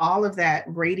feeling all of that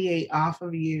radiate off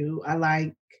of you.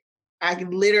 I'm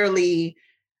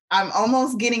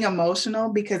almost getting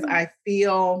emotional because I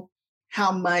feel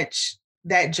how much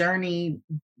that journey,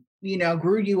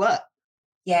 grew you up.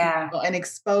 Yeah. And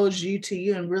exposed you to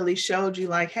you and really showed you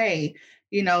like, hey,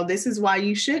 this is why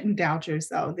you shouldn't doubt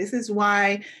yourself. This is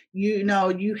why,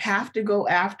 you have to go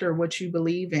after what you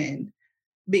believe in.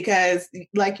 Because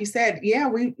like you said, yeah,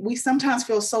 we sometimes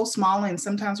feel so small and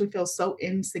sometimes we feel so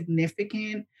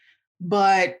insignificant,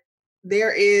 but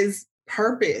there is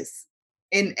purpose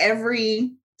in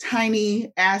every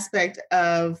tiny aspect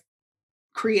of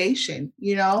creation,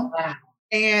 Yeah.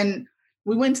 And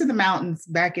we went to the mountains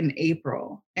back in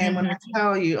April. And when I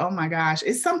tell you, oh my gosh,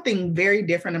 it's something very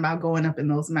different about going up in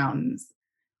those mountains.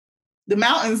 The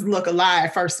mountains look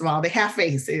alive, first of all. They have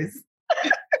faces.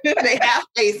 They have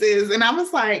faces. And I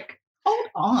was like, hold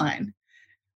on.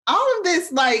 All of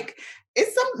this, like,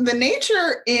 the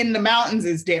nature in the mountains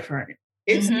is different.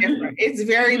 It's different. It's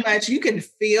very much, you can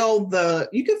feel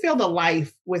the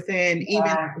life within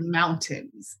even the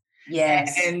mountains.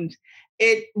 Yes. And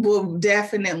it will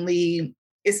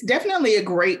it's definitely a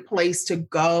great place to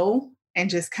go and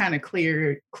just kind of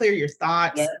clear your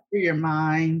thoughts, clear your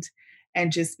mind,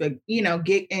 and just,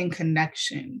 get in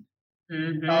connection.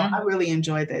 Mm-hmm. So I really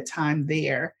enjoyed that time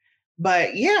there.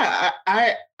 But yeah,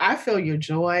 I feel your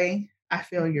joy. I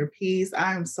feel your peace.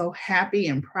 I am so happy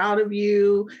and proud of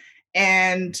you.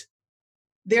 And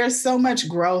there's so much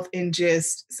growth in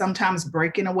just sometimes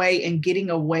breaking away and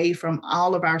getting away from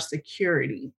all of our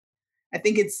security. I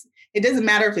think it doesn't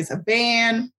matter if it's a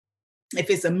ban, if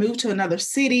it's a move to another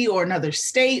city or another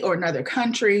state or another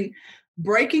country,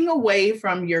 breaking away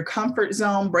from your comfort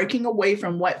zone, breaking away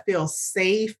from what feels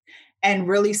safe, and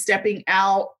really stepping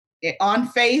out on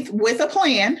faith with a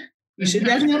plan. You should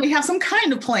definitely have some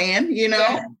kind of plan,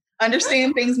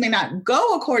 Understand things may not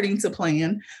go according to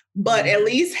plan, but at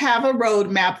least have a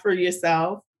roadmap for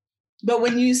yourself. But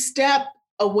when you step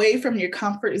away from your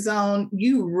comfort zone,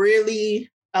 you really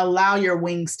allow your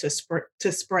wings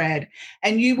to spread.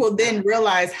 And you will then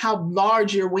realize how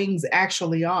large your wings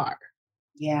actually are.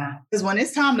 Yeah. Because when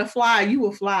it's time to fly, you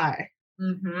will fly.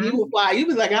 Mm-hmm. You will fly. You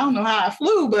was like, I don't know how I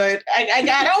flew, but I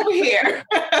got over here.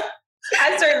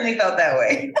 I certainly felt that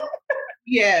way.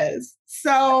 Yes.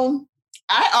 So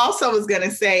I also was going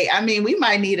to say, I mean, we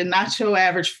might need a Not Your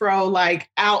Average Fro, like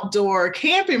outdoor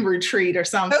camping retreat or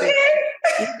something.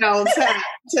 Okay.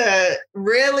 To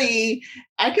really,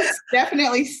 I could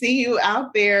definitely see you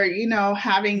out there,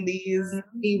 having these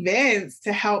events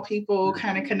to help people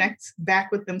kind of connect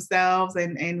back with themselves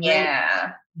and really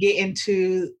get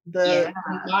into the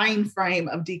mind frame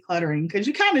of decluttering, because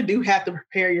you kind of do have to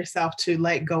prepare yourself to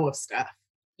let go of stuff.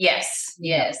 Yes.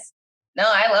 Yes. No,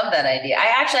 I love that idea.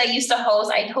 I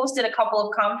hosted a couple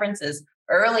of conferences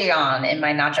early on in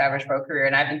my Not Your Average Pro career,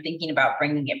 and I've been thinking about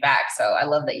bringing it back. So I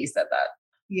love that you said that.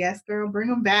 Yes, girl, bring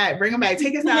them back. Bring them back.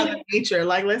 Take us out in nature.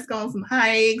 Like, let's go on some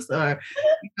hikes, or,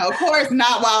 of course,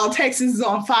 not while Texas is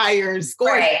on fire and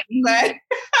scorching, but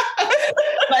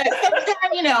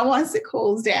sometime, once it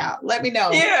cools down, let me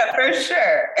know. Yeah, for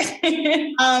sure.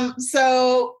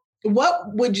 So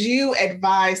what would you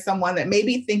advise someone that may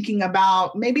be thinking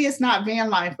about, maybe it's not van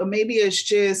life, but maybe it's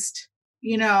just,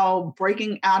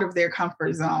 breaking out of their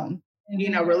comfort zone,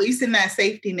 releasing that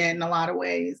safety net in a lot of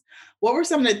ways? What were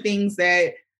some of the things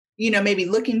that, maybe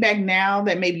looking back now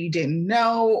that maybe you didn't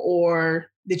know, or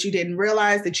that you didn't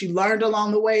realize that you learned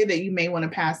along the way that you may want to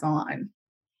pass on?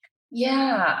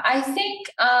 Yeah, I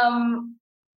think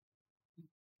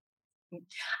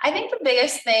the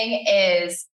biggest thing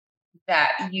is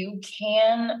that you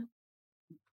can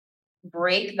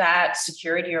break that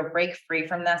security or break free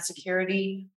from that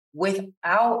security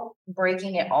without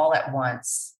breaking it all at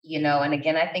once, and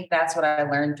again, I think that's what I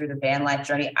learned through the van life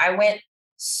journey. I went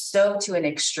so to an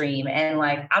extreme, and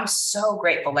I'm so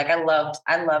grateful. I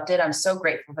loved it. I'm so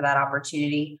grateful for that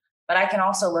opportunity, but I can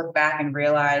also look back and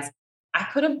realize I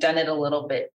could have done it a little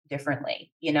bit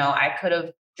differently. I could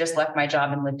have just left my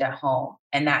job and lived at home,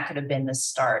 and that could have been the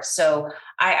start. So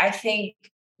I think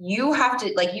you have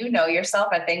to, yourself.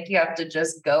 I think you have to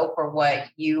just go for what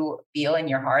you feel in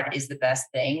your heart is the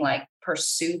best thing.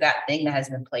 Pursue that thing that has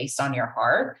been placed on your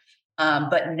heart.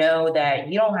 But know that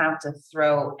you don't have to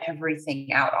throw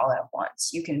everything out all at once.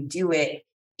 You can do it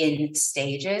in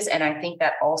stages. And I think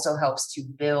that also helps to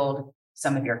build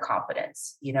some of your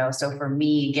confidence. So for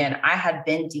me, again, I had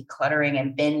been decluttering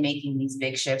and been making these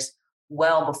big shifts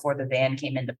well before the van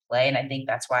came into play. And I think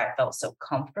that's why I felt so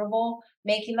comfortable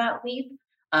making that leap.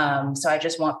 So I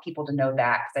just want people to know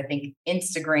that, because I think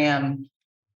Instagram,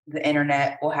 the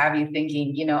internet will have you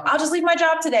thinking, I'll just leave my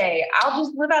job today. I'll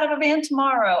just live out of a van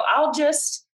tomorrow. I'll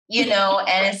just,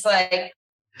 and it's like,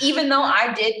 even though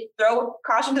I did throw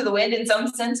caution to the wind in some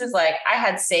senses, like I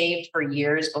had saved for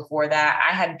years before that.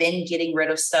 I had been getting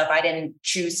rid of stuff. I didn't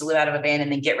choose to live out of a van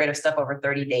and then get rid of stuff over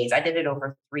 30 days. I did it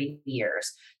over 3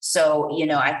 years. So,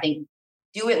 I think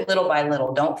do it little by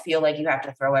little. Don't feel like you have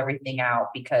to throw everything out,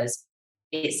 because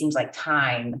it seems like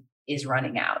time is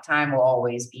running out. Time will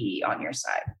always be on your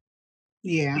side.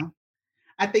 Yeah.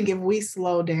 I think if we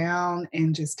slow down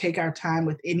and just take our time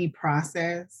with any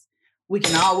process, we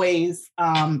can always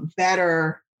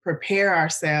better prepare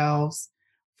ourselves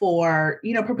for,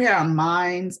 prepare our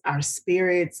minds, our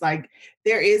spirits. Like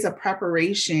there is a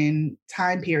preparation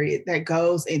time period that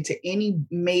goes into any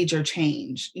major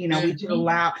change. We should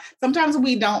sometimes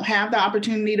we don't have the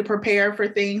opportunity to prepare for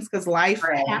things because life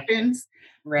happens.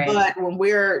 Right. But when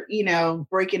we're,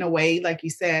 breaking away, like you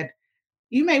said,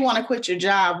 you may want to quit your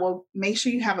job. Well, make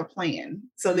sure you have a plan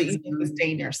so that you can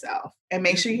sustain yourself, and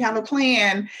make sure you have a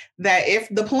plan that if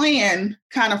the plan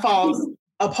kind of falls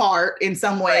apart in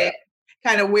some way,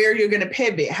 kind of where you're going to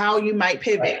pivot, how you might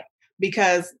pivot,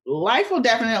 because life will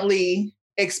definitely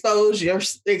expose your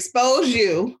hands.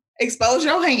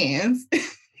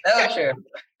 Oh, true.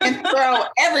 And throw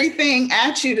everything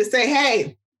at you to say,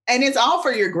 hey, and it's all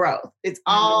for your growth. It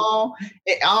all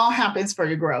happens for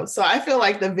your growth. So I feel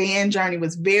like the van journey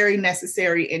was very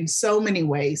necessary in so many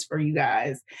ways for you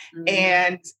guys.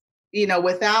 And,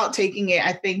 without taking it,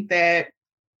 I think that,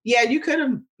 you could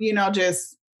have,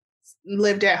 just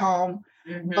lived at home,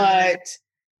 but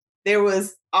there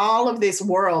was all of this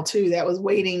world too that was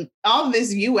waiting, all of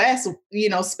this US,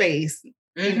 space,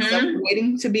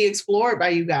 waiting to be explored by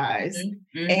you guys.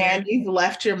 And you've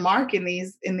left your mark in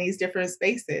these different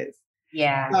spaces.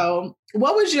 Yeah. So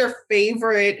what was your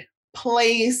favorite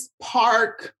place,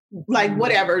 park, like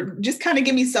whatever? Just kind of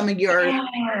give me some of your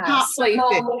top places.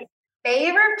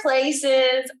 Favorite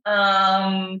places,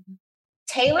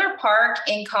 Taylor Park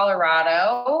in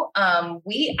Colorado.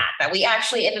 We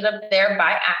actually ended up there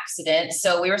by accident.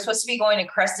 So we were supposed to be going to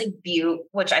Crested Butte,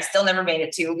 which I still never made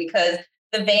it to because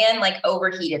the van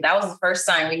overheated. That was the first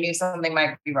sign we knew something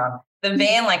might be wrong. The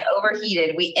van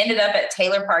overheated. We ended up at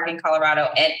Taylor Park in Colorado,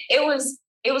 and it was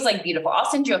beautiful. I'll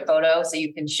send you a photo so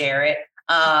you can share it.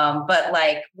 But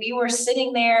we were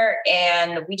sitting there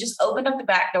and we just opened up the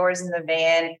back doors in the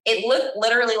van. It looked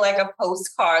literally like a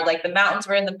postcard. Like the mountains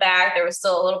were in the back. There was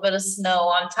still a little bit of snow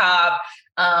on top.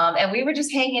 And we were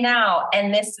just hanging out,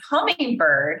 and this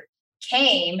hummingbird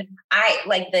came.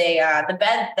 The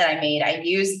bed that I made, I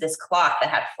used this cloth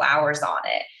that had flowers on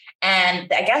it.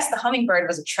 And I guess the hummingbird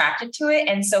was attracted to it.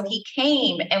 And so he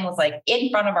came and was in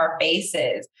front of our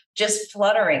faces, just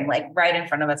fluttering right in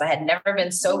front of us. I had never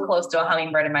been so close to a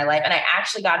hummingbird in my life. And I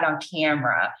actually got it on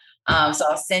camera. So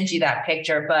I'll send you that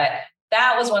picture. But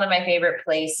that was one of my favorite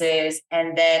places.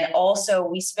 And then also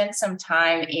we spent some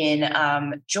time in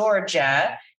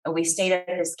Georgia, and we stayed at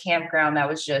this campground that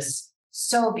was just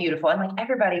so beautiful. And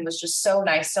everybody was just so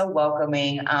nice, so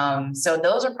welcoming. So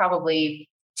those are probably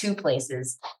 2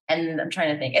 places. And I'm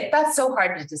trying to think, that's so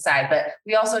hard to decide, but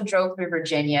we also drove through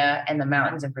Virginia, and the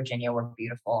mountains in Virginia were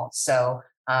beautiful. So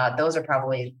those are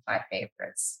probably my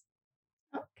favorites.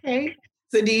 Okay.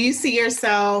 So do you see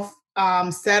yourself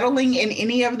settling in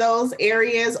any of those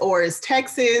areas, or is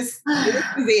Texas, this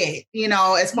is it,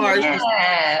 as far as...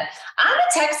 I'm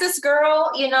a Texas girl.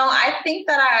 I think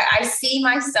that I see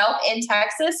myself in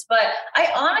Texas, but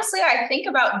I think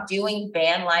about doing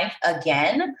van life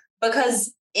again,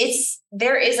 because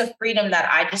there is a freedom that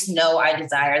I just know I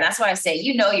desire. And that's why I say,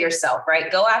 yourself,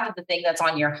 right? Go after the thing that's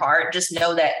on your heart. Just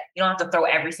know that you don't have to throw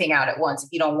everything out at once if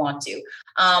you don't want to.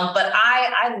 But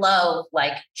I love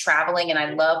traveling, and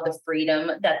I love the freedom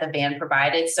that the van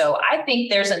provided. So I think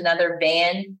there's another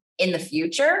van in the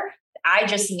future.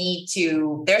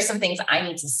 There's some things I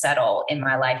need to settle in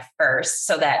my life first,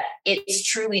 so that it's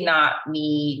truly not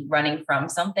me running from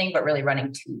something, but really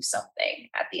running to something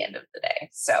at the end of the day.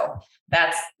 So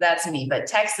that's me, but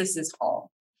Texas is home.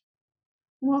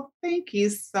 Well, thank you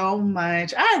so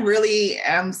much. I really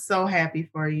am so happy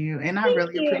for you. And I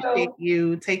really appreciate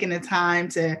you taking the time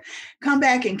to come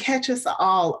back and catch us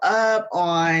all up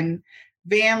on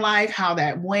van life, how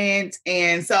that went.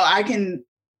 And so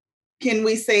can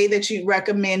we say that you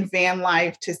recommend van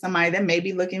life to somebody that may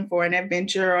be looking for an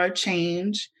adventure or a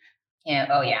change? Yeah.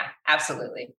 Oh yeah,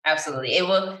 absolutely. Absolutely.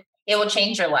 It will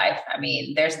change your life. I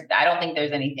mean, I don't think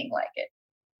there's anything like it.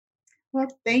 Well,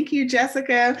 thank you,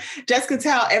 Jessica. Jessica,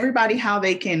 tell everybody how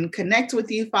they can connect with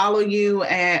you, follow you,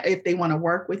 and if they want to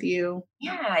work with you.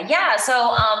 Yeah.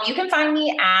 So you can find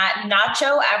me at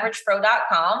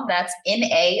nachoaveragepro.com. That's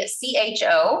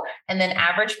NACHO and then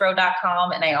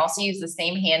averagepro.com. And I also use the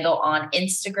same handle on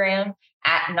Instagram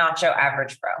at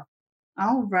nachoaveragepro.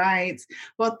 All right.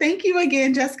 Well, thank you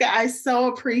again, Jessica. I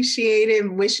so appreciate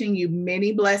it. Wishing you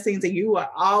many blessings, and you are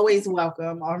always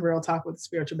welcome on Real Talk with the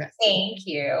Spiritual Bestie. Thank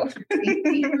you. Thank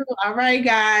you. All right,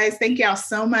 guys. Thank y'all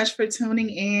so much for tuning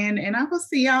in, and I will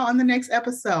see y'all on the next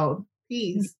episode.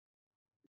 Peace.